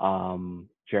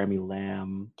 Jeremy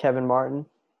Lamb. Kevin Martin.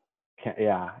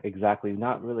 Yeah, exactly.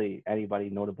 Not really anybody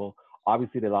notable.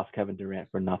 Obviously, they lost Kevin Durant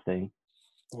for nothing.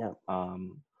 Yeah.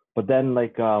 But then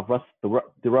like the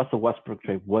Russell Westbrook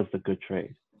trade was the good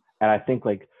trade, and I think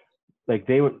like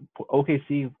they were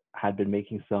OKC had been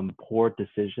making some poor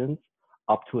decisions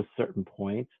up to a certain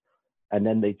point, and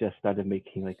then they just started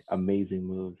making like amazing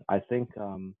moves. I think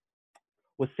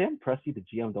was Sam Presti the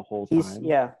GM the whole time?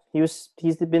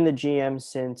 He's been the GM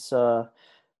since I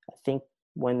think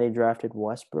when they drafted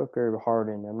Westbrook or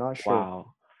Harden. I'm not sure.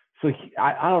 Wow. So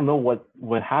I don't know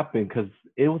what happened, because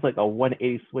it was like a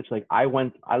 180 switch. Like I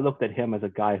looked at him as a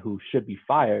guy who should be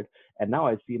fired, and now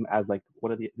I see him as like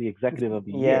one of the executive of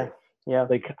the year. Yeah.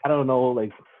 Like I don't know,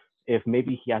 like if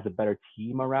maybe he has a better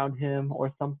team around him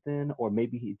or something, or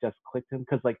maybe he just clicked him,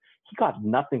 because like he got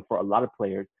nothing for a lot of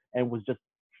players and was just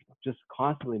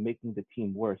constantly making the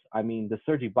team worse. I mean, the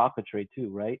Serge Ibaka trade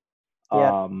too, right?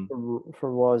 Yeah.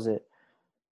 For what was it?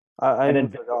 I and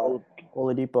even then forgot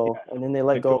Oladipo, yeah, and then they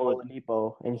let Victor go of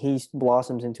Oladipo, and he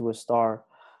blossoms into a star.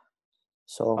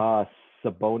 So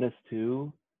Sabonis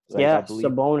too. Like, yeah, I believe.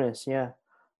 Sabonis, yeah,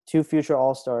 2 future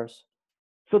All-Stars.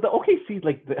 So the OKC,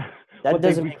 like That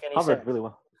doesn't make any sense. really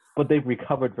well, but they've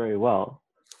recovered very well.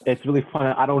 It's really fun.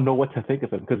 I don't know what to think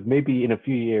of him, because maybe in a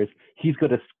few years he's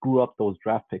going to screw up those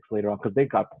draft picks later on, because they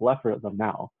got plethora of them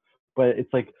now. But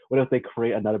it's like, what if they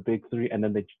create another big three and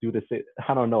then they do this?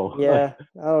 I don't know. Yeah,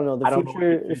 I don't know. The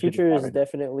vision future is right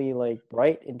definitely like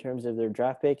bright in terms of their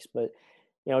draft picks, but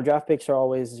draft picks are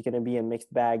always going to be a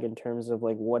mixed bag in terms of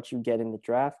like what you get in the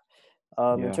draft.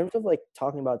 In Yeah. terms of like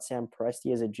talking about Sam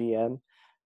Presti as a GM,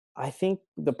 I think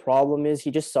the problem is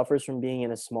he just suffers from being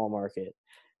in a small market.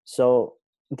 So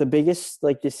the biggest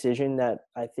like decision that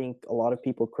I think a lot of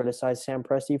people criticize Sam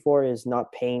Presti for is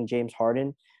not paying James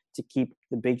Harden to keep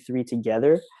the big three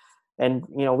together. And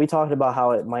we talked about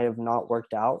how it might have not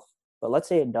worked out, but let's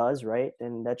say it does, right?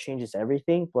 And that changes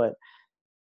everything. But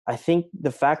I think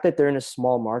the fact that they're in a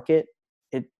small market,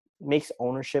 it makes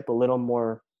ownership a little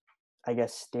more, I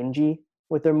guess, stingy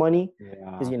with their money,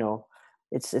 because Yeah.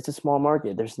 it's a small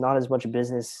market. There's not as much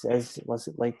business as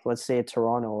let's say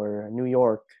Toronto or New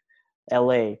York,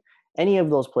 LA, any of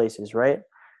those places, right?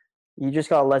 You just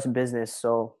got less business.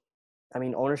 So I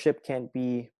mean, ownership can't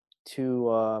be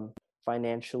too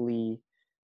financially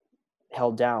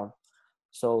held down.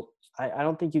 So I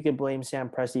don't think you can blame Sam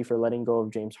Presti for letting go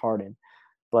of James Harden.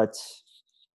 But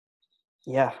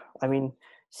yeah, I mean,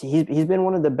 see, he's been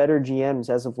one of the better GMs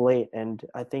as of late, and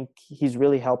I think he's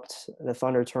really helped the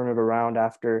Thunder turn it around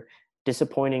after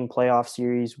disappointing playoff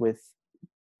series with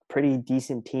pretty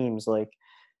decent teams. Like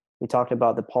we talked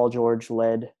about the Paul George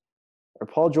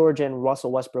and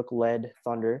Russell Westbrook led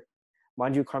Thunder.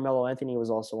 Mind you, Carmelo Anthony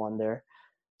was also on there.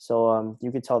 So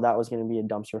you could tell that was going to be a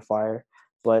dumpster fire.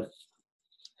 But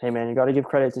hey, man, you got to give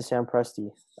credit to Sam Presti.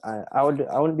 I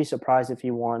wouldn't be surprised if he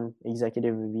won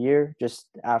Executive of the Year just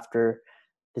after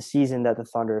the season that the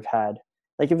Thunder have had.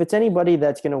 Like if it's anybody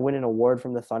that's going to win an award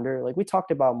from the Thunder, like we talked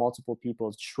about multiple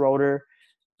people, Schroeder,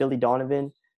 Billy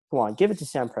Donovan. Come on, give it to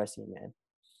Sam Presti, man.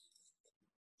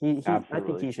 I think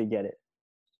Absolutely. he should get it.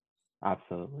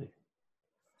 Absolutely.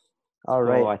 All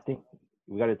So right. I think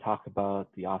we got to talk about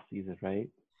the off season, right?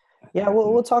 Yeah,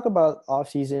 we'll talk about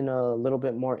offseason a little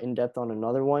bit more in depth on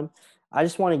another one. I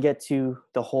just want to get to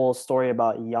the whole story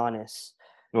about Giannis.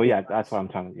 Oh yeah, that's what I'm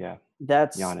talking. Yeah,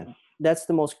 That's Giannis. that's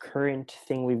the most current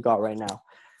thing we've got right now.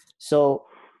 So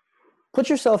put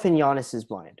yourself in Giannis's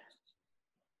mind.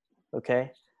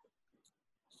 Okay.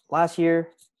 Last year,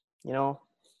 you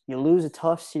lose a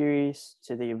tough series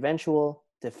to the eventual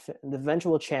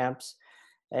champs,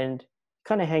 and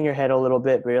kind of hang your head a little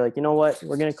bit, but you're like, you know what?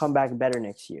 We're gonna come back better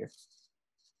next year.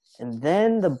 And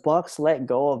then the Bucks let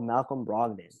go of Malcolm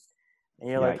Brogdon, and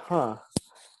you're like, Yikes.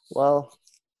 well,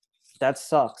 that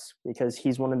sucks because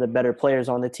he's one of the better players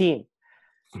on the team.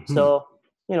 Mhm. So,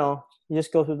 you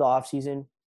just go through the offseason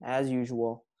as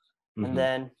usual. And Mhm.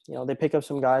 then, they pick up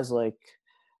some guys like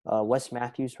Wes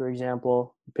Matthews, for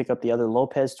example, pick up the other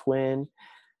Lopez twin.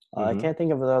 I Mhm. can't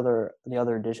think of the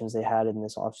other additions they had in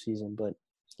this offseason, but,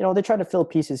 they try to fill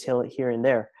pieces here and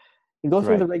there. You go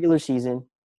through the Right. regular season,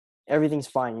 everything's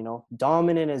fine,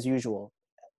 dominant as usual.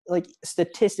 Like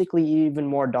statistically even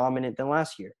more dominant than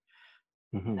last year.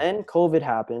 Mhm. Then COVID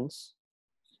happens.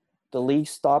 The league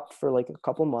stopped for like a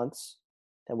couple months.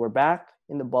 Then we're back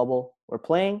in the bubble. We're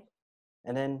playing,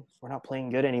 and then we're not playing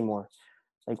good anymore.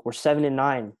 Like we're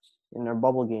 7-9 in our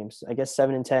bubble games. I guess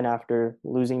 7-10 after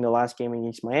losing the last game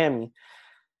against Miami.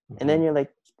 And then Mhm. you're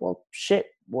like, well,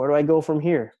 shit, where do I go from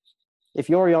here? If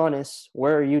you're Giannis,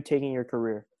 where are you taking your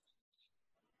career?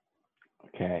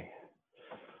 Okay.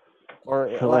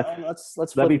 Or So let's let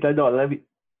flip me it. no let me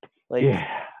Like,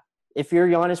 yeah. if you're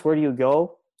Giannis, where do you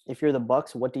go? If you're the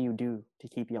Bucks, what do you do to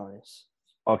keep Giannis?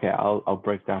 Okay, I'll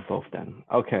break down both then.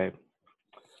 Okay.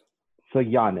 So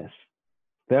Giannis,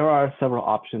 there are several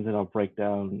options, and I'll break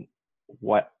down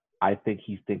what I think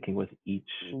he's thinking with each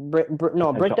Break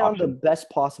potential down the option. best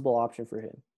possible option for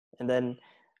him, and then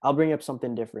I'll bring up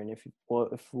something different if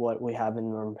what we have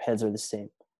in our heads are the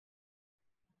same.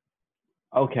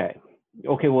 Okay.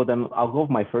 Okay, well then I'll go with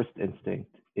my first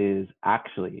instinct is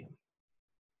actually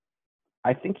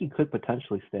I think he could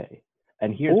potentially stay.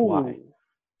 And here's why. Ooh.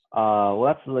 Well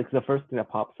that's like the first thing that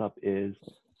pops up is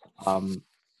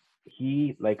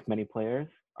he, like many players,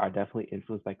 are definitely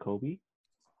influenced by Kobe.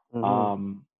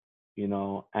 Mm-hmm.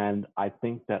 And I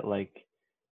think that like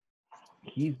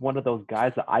he's one of those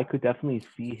guys that I could definitely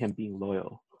see him being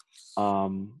loyal.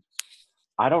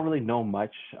 I don't really know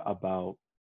much about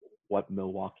what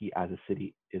Milwaukee as a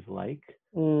city is like,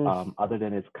 other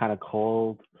than it's kind of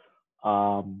cold.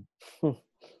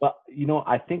 But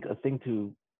I think a thing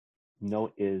to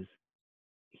note is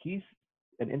he's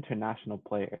an international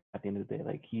player at the end of the day.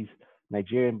 Like he's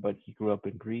Nigerian, but he grew up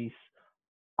in Greece.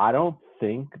 I don't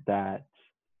think that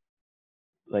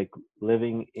like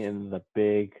living in the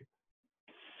big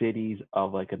cities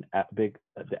of like the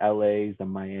LAs, the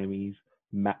Miamis,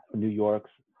 New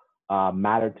Yorks,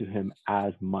 matter to him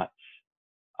as much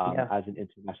Yeah. as an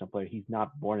international player. He's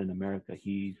not born in America.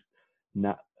 He's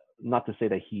not to say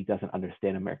that he doesn't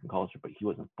understand American culture, but he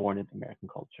wasn't born in American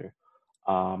culture.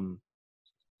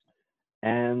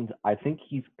 And I think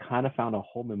he's kind of found a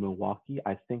home in Milwaukee.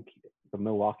 I think the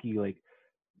Milwaukee, like,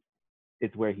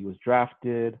 it's where he was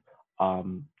drafted,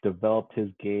 developed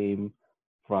his game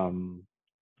from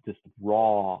just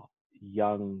raw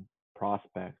young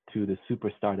prospect to the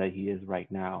superstar that he is right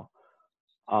now.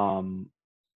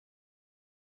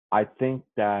 I think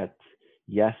that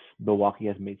yes, Milwaukee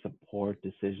has made some poor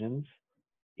decisions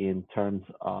in terms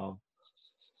of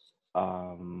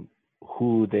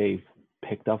who they've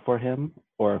picked up for him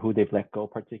or who they've let go,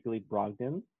 particularly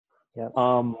Brogdon. Yep.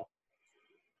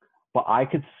 But I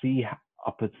could see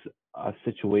a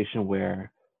situation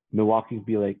where Milwaukee would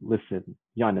be like, listen,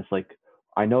 Giannis, like,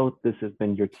 I know this has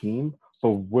been your team, but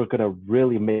we're going to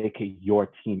really make it your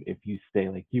team if you stay.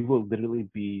 Like, you will literally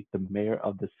be the mayor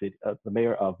of the city, the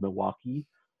mayor of Milwaukee.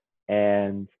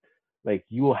 And, like,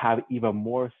 you will have even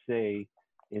more say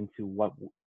into what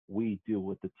we do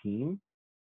with the team.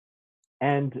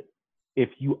 And if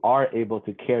you are able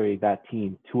to carry that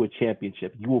team to a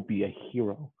championship, you will be a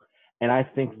hero. And I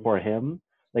think for him,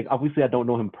 like obviously I don't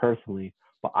know him personally,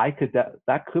 but I could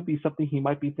that could be something he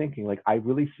might be thinking. Like I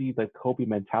really see the Kobe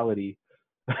mentality.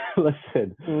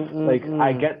 Listen, like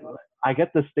I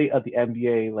get the state of the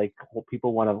NBA, like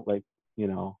people want to like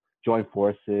join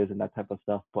forces and that type of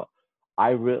stuff, but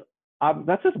I really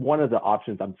that's just one of the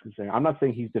options I'm considering. I'm not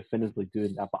saying he's definitively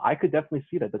doing that, but I could definitely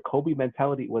see that the Kobe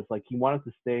mentality was like he wanted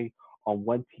to stay on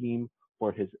one team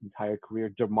for his entire career.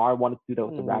 DeMar wanted to do that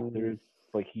with the Raptors,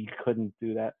 but he couldn't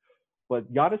do that.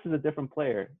 but Giannis is a different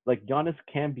player. Like Giannis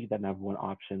can be that number one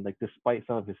option. Like despite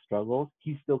some of his struggles,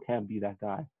 he still can be that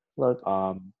guy. Look,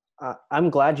 I'm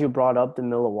glad you brought up the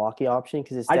Milwaukee option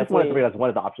because it's I just wanted to definitely bring that as one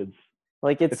of the options.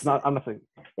 like It's not. I'm not saying.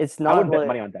 it's I not wouldn't bet like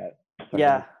money on that. Sorry,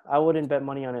 yeah, I wouldn't bet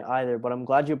money on it either, but I'm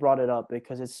glad you brought it up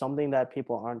because it's something that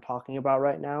people aren't talking about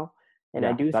right now. And I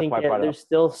Yeah, do that's think why I that brought it there's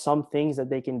still some things that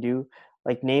they can do.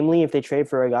 Like namely, if they trade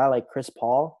for a guy like Chris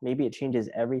Paul, maybe it changes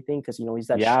everything because he's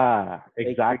that Yeah, big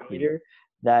exactly. creator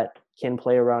that can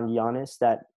play around Giannis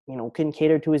that can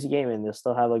cater to his game, and they'll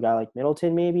still have a guy like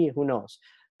Middleton, maybe who knows.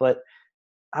 But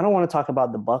I don't want to talk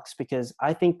about the Bucks because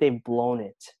I think they've blown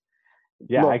it.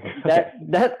 Yeah, Look, okay.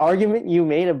 that argument you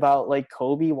made about like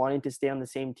Kobe wanting to stay on the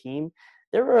same team,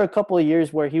 there were a couple of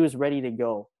years where he was ready to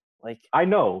go. Like I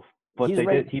know, but he's they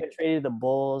ready did. to get traded to the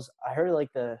Bulls. I heard like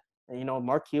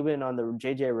Mark Cuban on the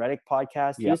JJ Redick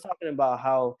podcast. He Yeah, was talking about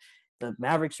how the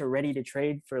Mavericks are ready to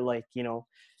trade for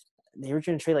they were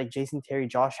going to trade like Jason Terry,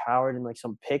 Josh Howard, and like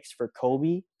some picks for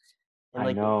Kobe. And I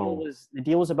like know. the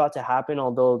deal was about to happen,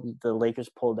 although the Lakers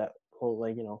pulled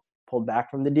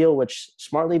back from the deal, which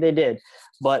smartly they did.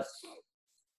 But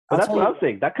But I'll that's tell what I you, was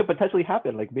saying. That could potentially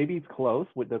happen. Like maybe it's close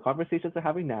with the conversations they're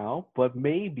having now, but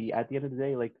maybe at the end of the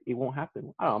day, like it won't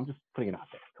happen. I don't know. I'm just putting it out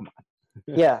there. Come on.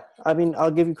 yeah, I mean,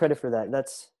 I'll give you credit for that.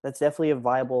 That's definitely a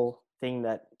viable thing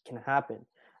that can happen.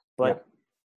 Yeah.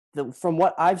 But from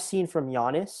what I've seen from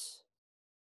Giannis,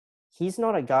 he's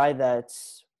not a guy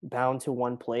that's bound to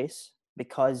one place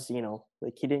because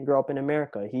like he didn't grow up in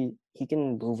America. He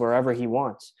can move wherever he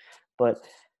wants. But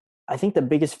I think the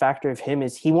biggest factor of him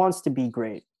is he wants to be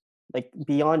great. Like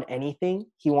beyond anything,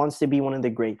 he wants to be one of the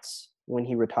greats when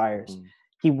he retires. Mm.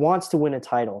 He wants to win a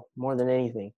title more than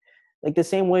anything. Like the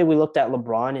same way we looked at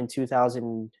LeBron in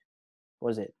 2000,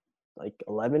 was it like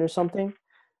 11 or something?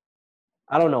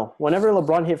 I don't know. Whenever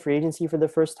LeBron hit free agency for the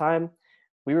first time,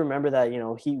 we remember that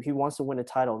he wants to win a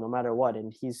title no matter what,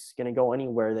 and he's going to go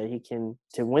anywhere that he can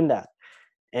to win that.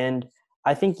 And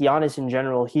I think Giannis in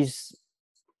general,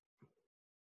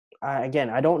 again,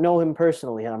 I don't know him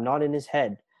personally, and I'm not in his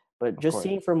head, but Of just course.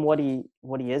 seeing from what he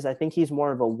is, I think he's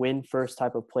more of a win first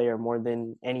type of player more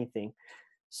than anything.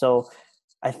 So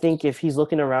I think if he's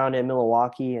looking around at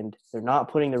Milwaukee and they're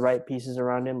not putting the right pieces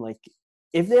around him, like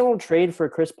if they don't trade for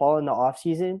Chris Paul in the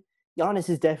offseason, Giannis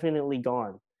is definitely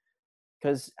gone.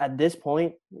 Because at this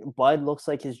point, Bud looks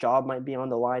like his job might be on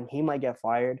the line. He might get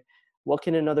fired. What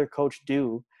can another coach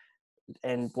do?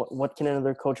 And what can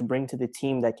another coach bring to the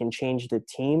team that can change the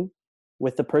team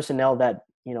with the personnel that,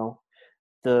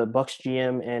 the Bucks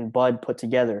GM and Bud put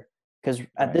together? Because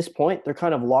at this point, they're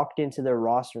kind of locked into their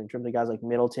roster in terms of guys like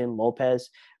Middleton, Lopez,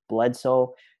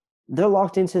 Bledsoe. They're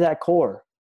locked into that core.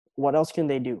 What else can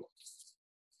they do?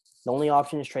 The only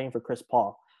option is trading for Chris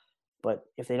Paul. But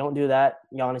if they don't do that,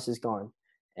 Giannis is gone.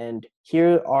 And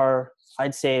here are,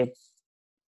 I'd say,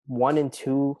 1 and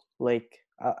 2. Like,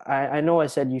 I know I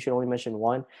said you should only mention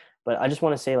one, but I just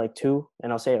want to say like 2,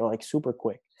 and I'll say it like super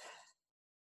quick.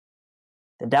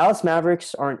 The Dallas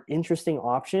Mavericks are an interesting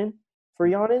option for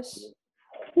Giannis.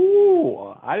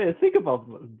 Ooh, I didn't think about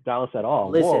Dallas at all.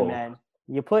 Listen, Whoa. man,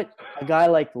 you put a guy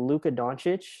like Luka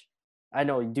Doncic. I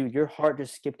know, dude, your heart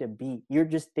just skipped a beat. You're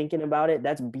just thinking about it.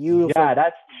 That's beautiful. Yeah,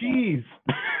 that's cheese.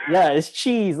 Yeah, it's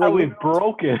cheese. That Like, would be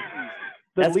broken.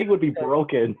 The That's league would be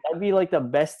broken. that'd be like the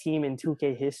best team in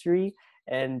 2K history,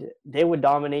 and they would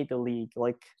dominate the league.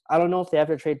 Like, I don't know if they have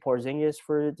to trade Porzingis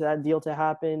for that deal to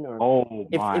happen, or Oh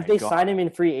my if they god. sign him in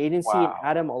free agency and Wow.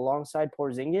 add him alongside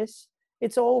Porzingis,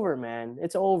 it's over, man.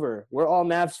 It's over. We're all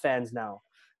Mavs fans now.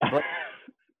 But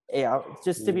yeah,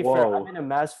 just to be fair, Whoa. I've been a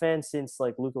Mavs fan since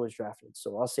like Luka was drafted,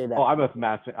 so I'll say that. Oh, I'm a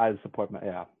Mavs fan. I support my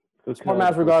Support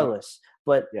Mavs regardless.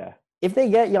 But Yeah. if they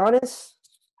get Giannis,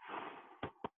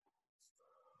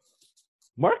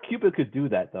 Mark Cuban could do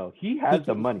that though. He has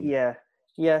the money.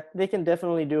 Yeah, they can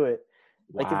definitely do it.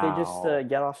 Like if they just Wow.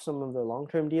 get off some of the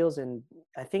long-term deals, and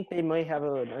I think they might have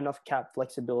enough cap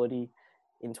flexibility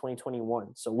in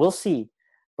 2021. So we'll see.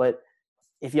 But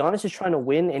if Giannis is trying to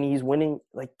win and he's winning,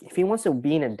 like if he wants to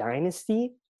be in a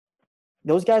dynasty,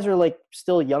 those guys are like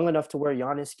still young enough to where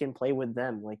Giannis can play with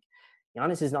them. Like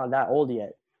Giannis is not that old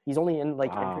yet. He's only in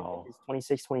like entering Wow. his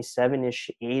 26,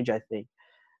 27-ish age, I think.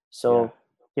 So Yeah.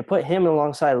 you put him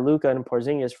alongside Luka and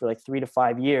Porzingis for like 3 to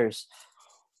 5 years.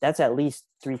 That's at least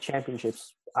 3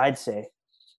 championships, I'd say.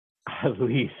 At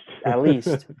least. At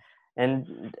least.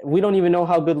 And we don't even know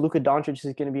how good Luka Doncic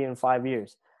is going to be in 5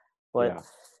 years. But Yeah.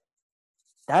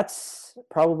 that's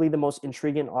probably the most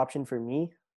intriguing option for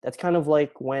me. That's kind of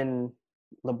like when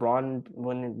LeBron,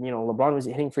 when LeBron was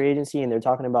hitting free agency, and they're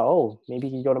talking about, oh, maybe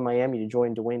he could go to Miami to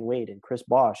join Dwayne Wade and Chris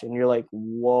Bosh, and you're like,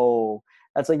 whoa,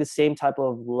 that's like the same type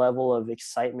of level of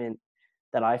excitement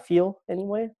that I feel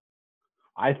anyway.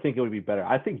 I think it would be better.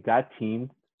 I think that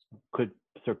team could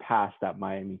surpass that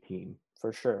Miami team.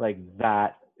 For sure. Like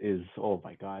that is, oh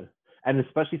my God. And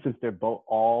especially since they're both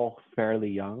all fairly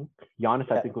young.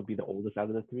 Giannis, I think, would be the oldest out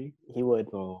of the three. He would.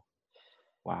 So,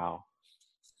 wow.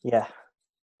 Yeah.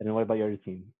 And then what about your other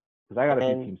team? Because I got a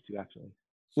few teams too, actually.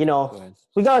 We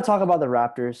got to talk about the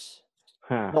Raptors.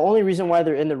 The only reason why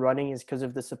they're in the running is because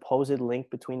of the supposed link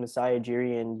between Masai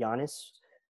Ujiri and Giannis,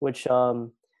 which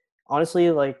honestly,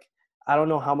 like, I don't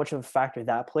know how much of a factor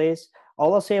that plays.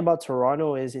 All I'll say about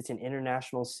Toronto is it's an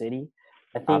international city.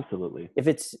 I think absolutely. If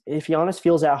Giannis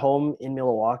feels at home in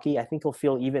Milwaukee, I think he'll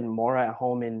feel even more at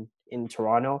home in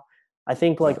Toronto. I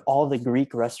think like all the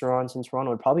Greek restaurants in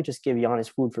Toronto would probably just give Giannis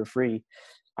food for free.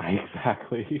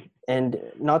 Exactly. And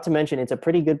not to mention, it's a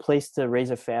pretty good place to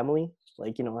raise a family.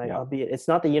 Like, albeit it's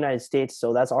not the United States,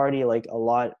 so that's already like a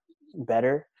lot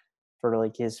better for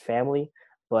like his family.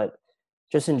 But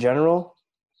just in general,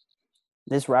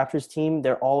 this Raptors team,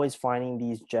 they're always finding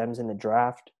these gems in the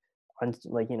draft.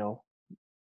 Like,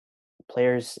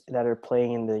 players that are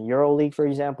playing in the Euro League, for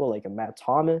example, like a Matt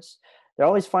Thomas. They're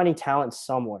always finding talent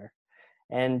somewhere.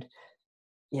 And,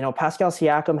 Pascal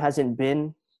Siakam hasn't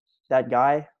been that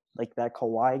guy, like that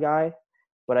Kawhi guy.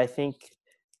 But I think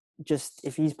just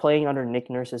if he's playing under Nick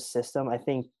Nurse's system, I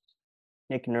think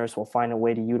Nick Nurse will find a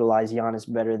way to utilize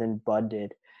Giannis better than Bud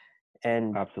did.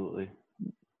 And absolutely.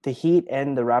 The Heat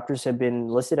and the Raptors have been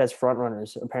listed as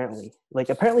frontrunners, apparently. Like,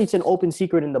 apparently it's an open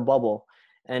secret in the bubble.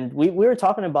 And we were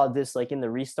talking about this, like, in the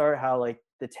restart, how, like,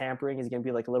 the tampering is going to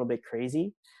be, like, a little bit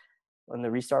crazy on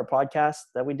the restart podcast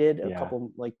that we did a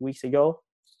couple, like, weeks ago.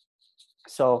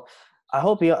 So I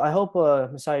hope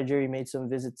Masai Ujiri made some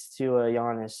visits to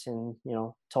Giannis and,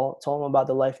 told him about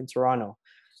the life in Toronto.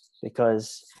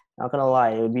 Because, not going to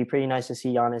lie, it would be pretty nice to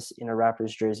see Giannis in a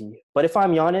Raptors jersey. But if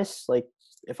I'm Giannis,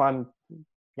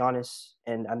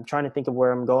 and I'm trying to think of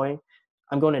where I'm going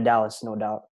to Dallas, no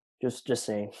doubt. Just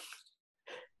saying.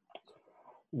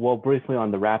 Well, briefly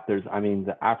on the Raptors, I mean,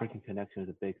 the African connection is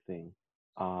a big thing.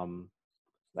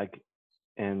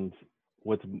 And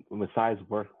with Masai's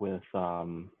work with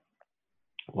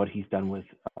what he's done with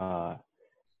for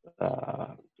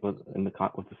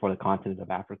the continent of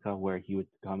Africa, where he would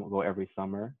go every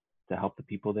summer to help the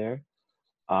people there,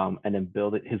 and then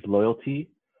build his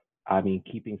loyalty. I mean,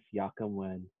 keeping Siakam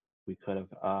when he could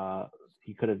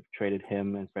have traded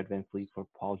him and Fred VanVleet for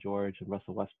Paul George and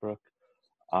Russell Westbrook.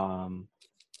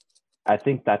 I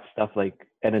think that stuff, like,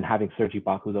 and then having Serge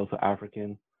Ibaka, who's also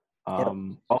African.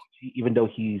 Even though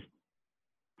he's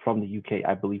from the UK,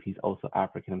 I believe he's also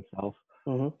African himself.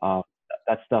 Mm-hmm.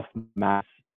 That stuff matters.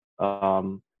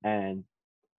 And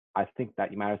I think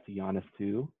that matters to Giannis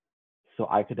too. So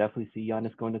I could definitely see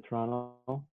Giannis going to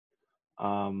Toronto.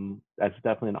 That's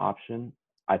definitely an option.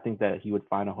 I think that he would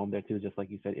find a home there too, just like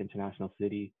you said, international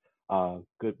city,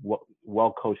 good,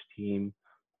 well-coached team.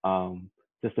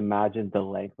 Just imagine the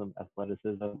length of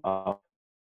athleticism of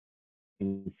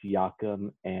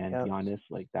Siakam and Giannis.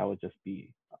 Like, that would just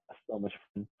be so much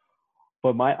fun.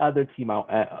 But my other team,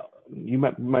 you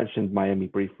mentioned Miami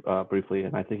briefly,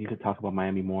 and I think you could talk about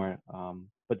Miami more.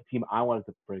 But the team I wanted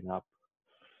to bring up,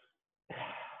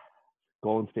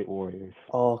 Golden State Warriors.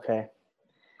 Oh, okay.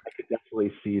 I could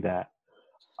definitely see that.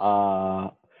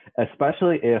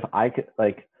 Especially if I could,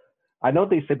 like, I know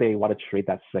they said they want to trade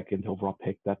that second overall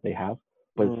pick that they have,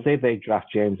 but say they draft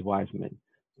James Wiseman.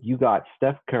 You got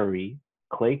Steph Curry,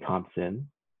 Klay Thompson,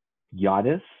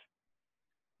 Giannis,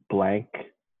 blank,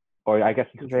 or I guess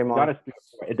Draymond. Giannis,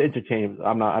 it's interchangeable.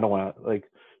 I don't want to, like,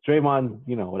 Draymond,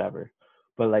 whatever.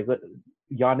 But, like,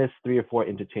 Giannis 3 or 4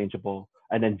 interchangeable,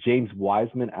 and then James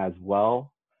Wiseman as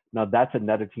well. Now that's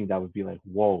another team that would be like,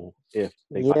 whoa, if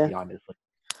they got Giannis,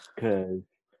 because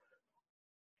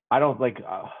I don't like.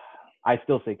 I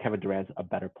still say Kevin Durant's a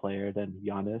better player than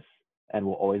Giannis, and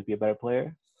will always be a better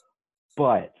player.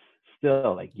 But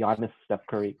still, like, Giannis, Steph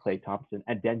Curry, Klay Thompson,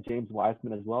 and then James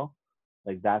Wiseman as well.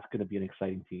 Like, that's going to be an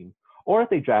exciting team. Or if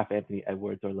they draft Anthony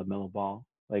Edwards or LaMelo Ball,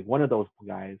 like one of those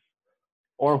guys,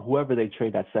 or whoever they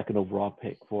trade that second overall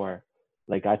pick for,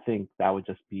 like, I think that would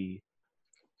just be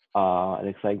an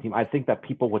exciting team. I think that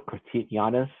people would critique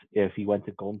Giannis if he went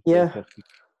to Golden State just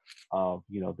because of,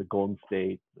 the Golden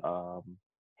State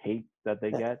hate that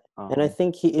they get. And I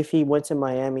think if he went to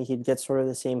Miami, he'd get sort of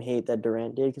the same hate that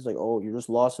Durant did, because, like, oh, you just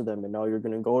lost to them and now you're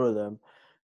going to go to them.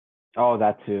 Oh,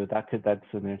 that too. That's an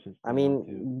interesting I one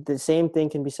too. mean, the same thing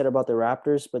can be said about the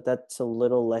Raptors, but that's a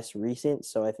little less recent.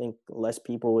 So I think less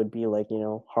people would be like,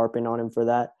 harping on him for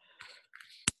that.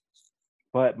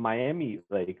 But Miami,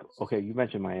 like, okay, you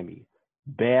mentioned Miami.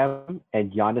 Bam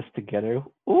and Giannis together.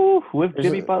 Ooh, with There's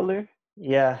Jimmy a, Butler.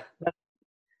 yeah, That's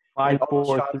and five, all those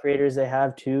four, shot three. creators they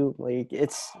have too. Like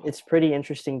it's pretty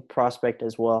interesting prospect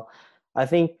as well. I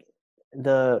think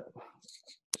the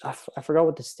I forgot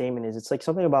what the statement is. It's like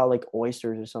something about like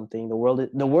oysters or something. The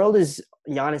world is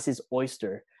Giannis's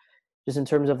oyster, just in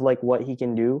terms of like what he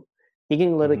can do. He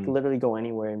can Mhm. literally go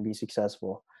anywhere and be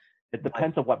successful. It But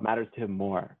depends on what matters to him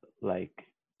more.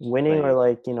 winning or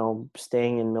Like, like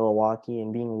staying in Milwaukee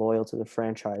and being loyal to the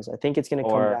franchise, I think it's going to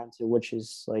come or, down to which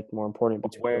is like more important or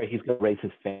between where those he's two. gonna raise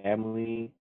his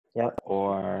family, Yeah,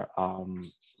 or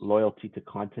loyalty to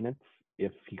continents.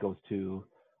 If he goes to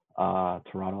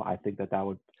Toronto, I think that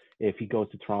would, if he goes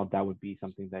to Toronto, that would be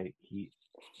something that he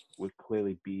would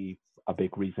clearly be a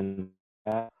big reason.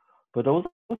 But those,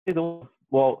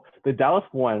 well, the Dallas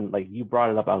one, like you brought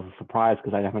it up, I was surprised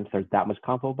because I haven't heard that much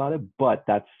compo about it. But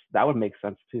that would make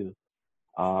sense too.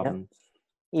 yeah. Um,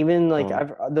 Even like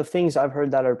so the things I've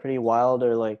heard that are pretty wild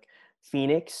are like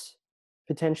Phoenix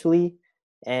potentially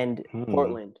and hmm.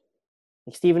 Portland.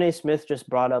 Like Stephen A. Smith just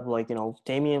brought up like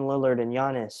Damian Lillard and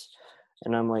Giannis,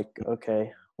 and I'm like,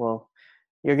 okay, well,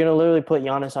 you're gonna literally put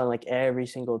Giannis on like every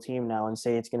single team now and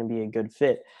say it's gonna be a good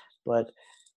fit. But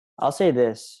I'll say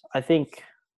this: I think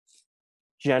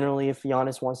generally, if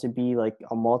Giannis wants to be like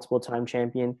a multiple time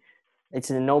champion, it's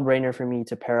a no brainer for me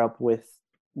to pair up with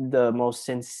the most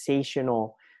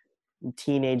sensational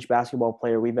teenage basketball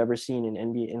player we've ever seen in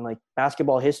NBA in like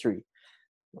basketball history,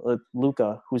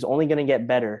 Luka, who's only going to get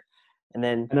better. And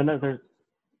then And another,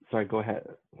 sorry, go ahead.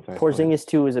 Sorry, go ahead. Porzingis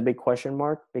too is a big question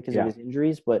mark because of Yeah. his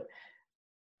injuries. But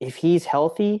if he's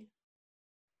healthy,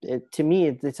 to me,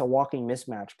 it's a walking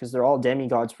mismatch because they're all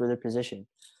demigods for their position.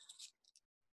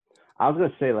 I was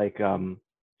gonna say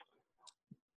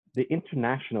the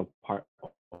international part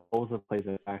also plays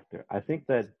a factor. I think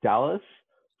that Dallas,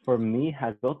 for me,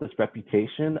 has built this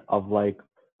reputation of like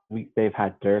they've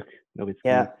had Dirk Yeah,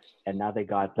 Nowitzki, and now they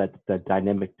got the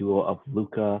dynamic duo of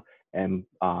Luka and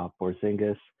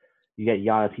Porzingis. You get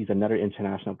Giannis; he's another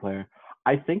international player.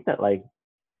 I think that like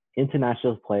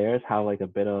international players have like a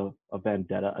bit of a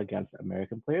vendetta against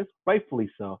American players, rightfully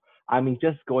so. I mean,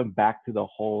 just going back to the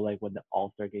whole like when the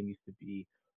All Star game used to be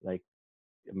like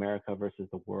America versus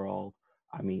the world.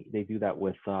 I mean, they do that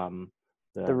with the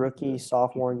the rookie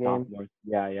sophomore game, sophomores.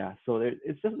 Yeah, yeah. So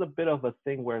it's just a bit of a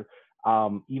thing where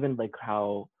even like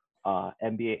how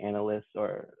NBA analysts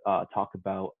or talk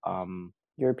about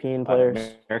European players.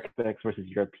 American prospects versus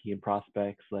European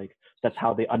prospects. Like that's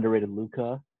how they underrated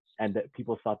Luka, and that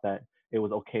people thought that it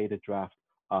was okay to draft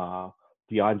uh,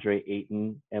 DeAndre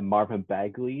Ayton and Marvin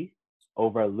Bagley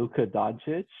over Luka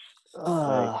Doncic.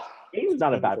 Like Ayton's It's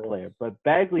not a bad painful. player, but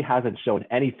Bagley hasn't shown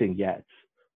anything yet.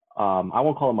 I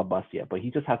won't call him a bust yet, but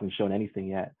he just hasn't shown anything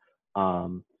yet.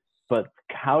 But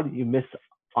how do you miss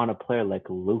on a player like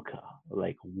Luka?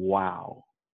 Like wow,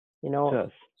 You know,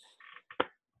 just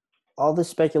all the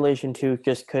speculation too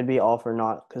just could be all for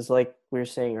naught because like we were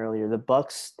saying earlier, the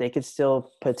Bucks they could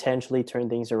still potentially turn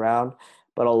things around,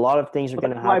 but a lot of things are but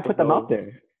going that's to why I have to put them out go there.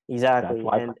 That's exactly,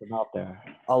 why I and put them out there.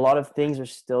 a lot of things are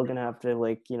still going to have to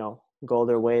like go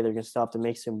their way. They're going to still have to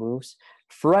make some moves.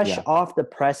 Fresh Yeah, off the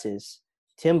presses,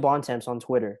 Tim Bontemps on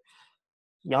Twitter,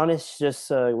 Giannis just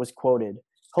was quoted.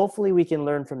 Hopefully, we can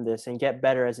learn from this and get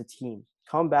better as a team.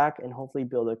 Come back and hopefully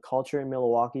build a culture in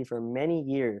Milwaukee for many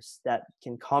years that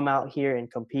can come out here and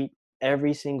compete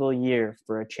every single year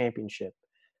for a championship.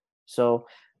 So,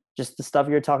 just the stuff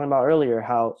you were talking about earlier,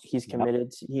 how he's yep,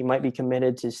 committed, he might be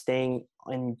committed to staying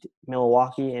in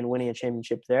Milwaukee and winning a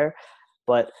championship there.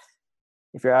 But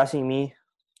if you're asking me,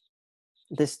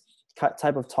 this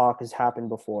type of talk has happened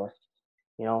before.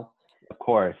 You know, of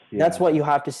course, that's yeah. what you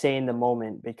have to say in the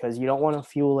moment because you don't want to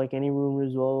fuel like any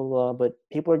rumors, blah, blah, blah, but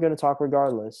people are going to talk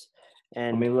regardless. I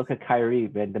And mean, look at Kyrie,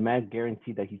 man. The man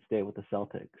guaranteed that he'd stay with the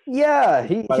Celtics yeah,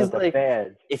 in spite he's of the like,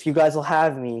 fans. if you guys will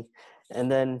have me. And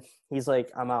then he's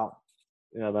like, I'm out.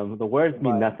 You know, the words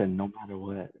mean Goodbye. nothing, no matter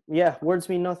what. Yeah, words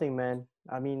mean nothing, man.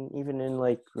 I mean, even in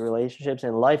like relationships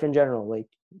and life in general, like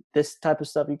this type of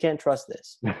stuff, you can't trust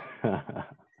this.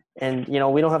 And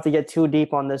we don't have to get too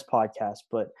deep on this podcast,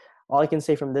 but all I can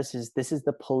say from this is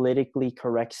the politically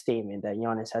correct statement that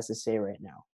Giannis has to say right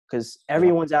now. Because Yep.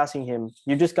 everyone's asking him,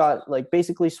 you just got like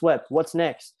basically swept. What's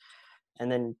next? And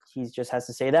then he just has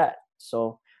to say that.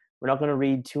 So we're not going to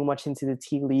read too much into the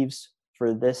tea leaves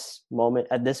for this moment,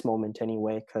 at this moment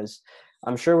anyway, because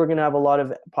I'm sure we're going to have a lot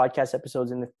of podcast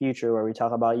episodes in the future where we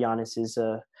talk about Giannis's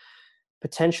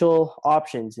potential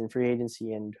options in free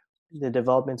agency and the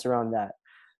developments around that.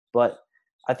 But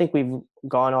I think we've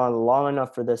gone on long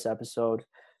enough for this episode.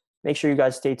 Make sure you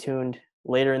guys stay tuned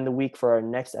later in the week for our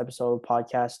next episode of the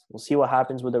podcast. We'll see what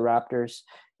happens with the Raptors,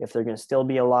 if they're going to still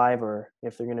be alive or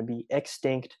if they're going to be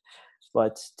extinct.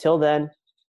 But till then,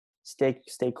 stay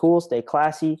cool, stay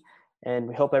classy, and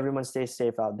we hope everyone stays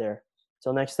safe out there.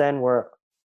 Till next time,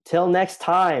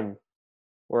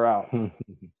 we're out.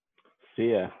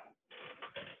 See ya.